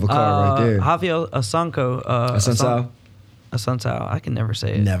dream of a card right there. Javier Assunção. I can never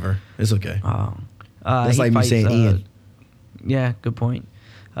say it. Never. It's okay. That's like fights, me saying Ian. Yeah, good point.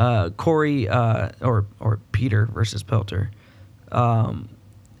 Corey or Peter versus Pelter.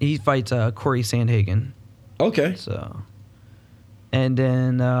 He fights Corey Sandhagen. Okay. So, and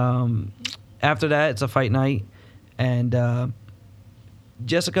then after that, it's a fight night, and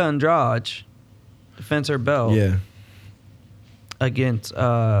Jessica Andrade defends her belt. Yeah. Against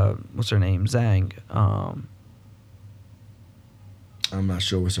what's her name? Zhang. I'm not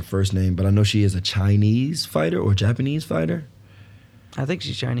sure what's her first name, but I know she is a Chinese fighter or Japanese fighter. I think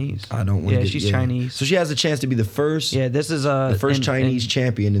she's Chinese. I don't want to. Yeah, she's Chinese. So she has a chance to be the first. Yeah, this is the first Chinese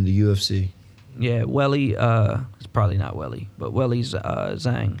champion in the UFC. Yeah, Welly. It's probably not Welly, but Welly's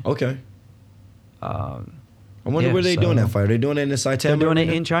Zhang. Okay. I wonder where they're doing that fight. Are they doing it in the Saitama? They're doing it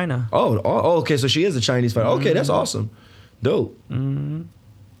in China. Oh, okay. So she is a Chinese fighter. Okay, that's awesome. Dope. Mm-hmm.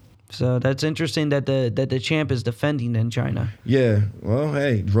 So that's interesting that the champ is defending in China. Yeah. Well,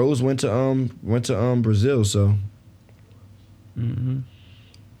 hey, Rose went to Brazil, so. Mm-hmm.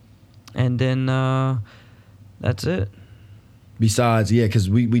 And then that's it. Besides, yeah, because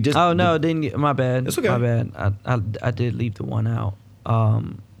we just. Oh no! Then my bad. It's okay. My bad. I did leave the one out.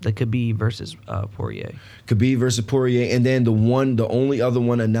 The Khabib versus Poirier. Khabib versus Poirier, and then the only other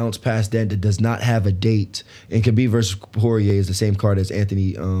one announced past that does not have a date. And Khabib versus Poirier is the same card as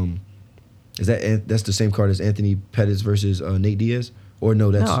Anthony. That's the same card as Anthony Pettis versus Nate Diaz? Or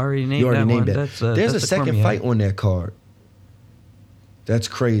no? That's I already named you already that named one. that. There's a second Cormier fight on that card. That's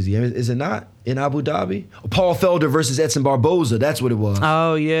crazy. Is it not in Abu Dhabi? Paul Felder versus Edson Barboza. That's what it was.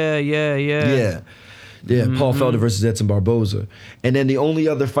 Oh yeah. Yeah. Mm-hmm. Paul Felder versus Edson Barboza. And then the only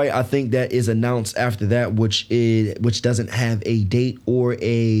other fight I think that is announced after that, which doesn't have a date or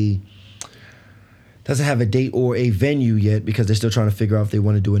a venue yet because they're still trying to figure out if they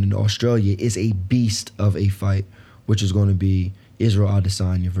want to do it in Australia, is a beast of a fight, which is going to be Israel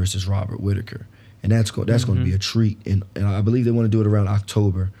Adesanya versus Robert Whittaker. And that's going to be a treat. And I believe they want to do it around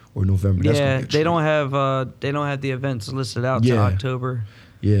October or November. That's gonna be a treat. They don't have the events listed out to October.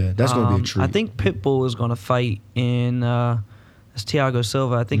 Yeah, that's going to be a treat. I think Pitbull is going to fight in it's Thiago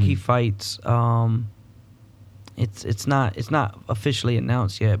Silva. I think he fights. It's not officially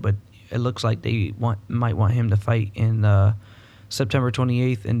announced yet, but it looks like they might want him to fight in September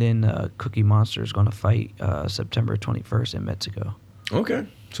 28th, and then Cookie Monster is going to fight September 21st in Mexico. Okay.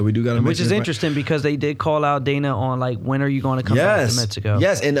 So we do got to, which is interesting because they did call out Dana on like, when are you going to come back to Mexico?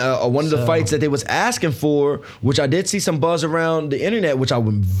 Yes, and one of the fights that they was asking for, which I did see some buzz around the internet, which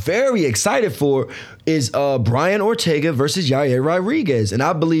I'm very excited for, is Brian Ortega versus Yair Rodriguez, and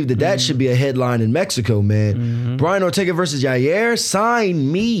I believe that should be a headline in Mexico, man. Brian Ortega versus Yair,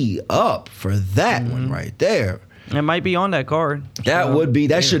 sign me up for that one right there. It might be on that card.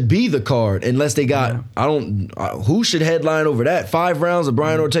 That should be the card, unless they got, who should headline over that? 5 rounds of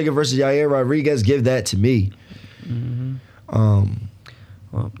Brian Ortega versus Yair Rodriguez, give that to me. Well,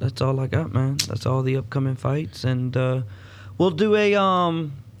 that's all I got, man. That's all the upcoming fights, and we'll do a,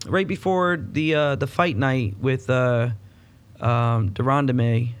 right before the fight night with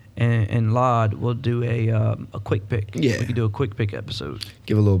Durandame and Lod, we'll do a quick pick. Yeah. We can do a quick pick episode.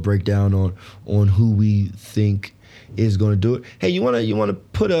 Give a little breakdown on who we think is going to do it. Hey, you want to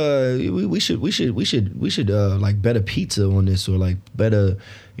put we should like bet a pizza on this, or like bet a,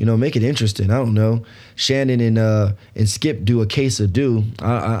 make it interesting. I don't know. Shannon and Skip do a case of do.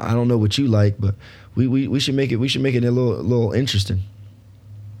 I don't know what you like, but we should make it a little interesting.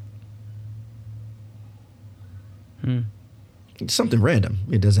 Something random.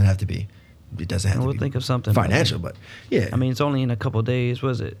 It doesn't have to be. We'll think of something financial, but yeah. I mean, it's only in a couple of days.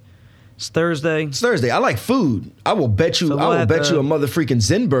 Was it? It's Thursday. It's Thursday. I like food. I will bet you. I will bet you a mother freaking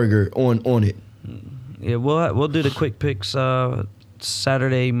Zen burger on it. Yeah, we'll do the quick picks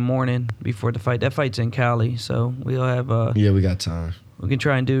Saturday morning before the fight. That fight's in Cali, so we'll have. Yeah, we got time. We can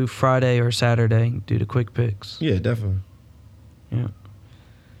try and do Friday or Saturday. Do the quick picks. Yeah, definitely. Yeah.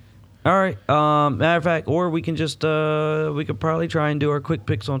 All right. Matter of fact, or we can just we could probably try and do our quick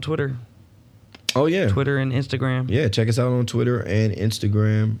picks on Twitter. Oh yeah, Twitter and Instagram. Yeah, check us out on Twitter and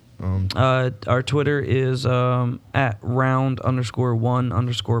Instagram. Our Twitter is at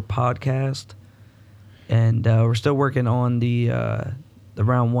round_1_podcast, and we're still working on the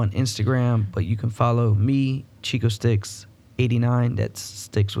Round 1 Instagram, but you can follow me, Chico Sticks 89. That's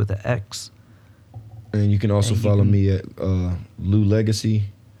Sticks with an X. And you can also follow me at Lou Legacy.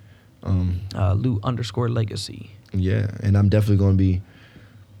 Lou_Legacy. Yeah, and I'm definitely going to be.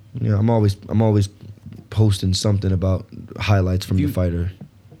 I'm always posting something about highlights from the fighter.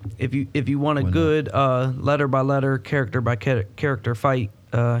 If you want a good letter by letter, character by character fight,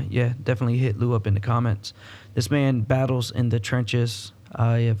 definitely hit Lou up in the comments. This man battles in the trenches.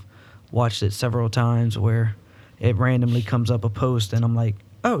 I have watched it several times where it randomly comes up a post and I'm like,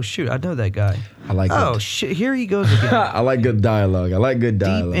 oh shoot, I know that guy. I like. Oh shit, here he goes again. I like good dialogue.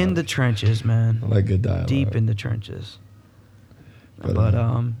 Deep in the trenches, man. I like good dialogue. Deep in the trenches. But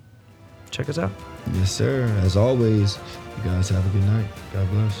check us out. Yes, sir. As always, you guys have a good night. God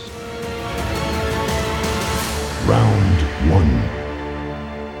bless. Round 1.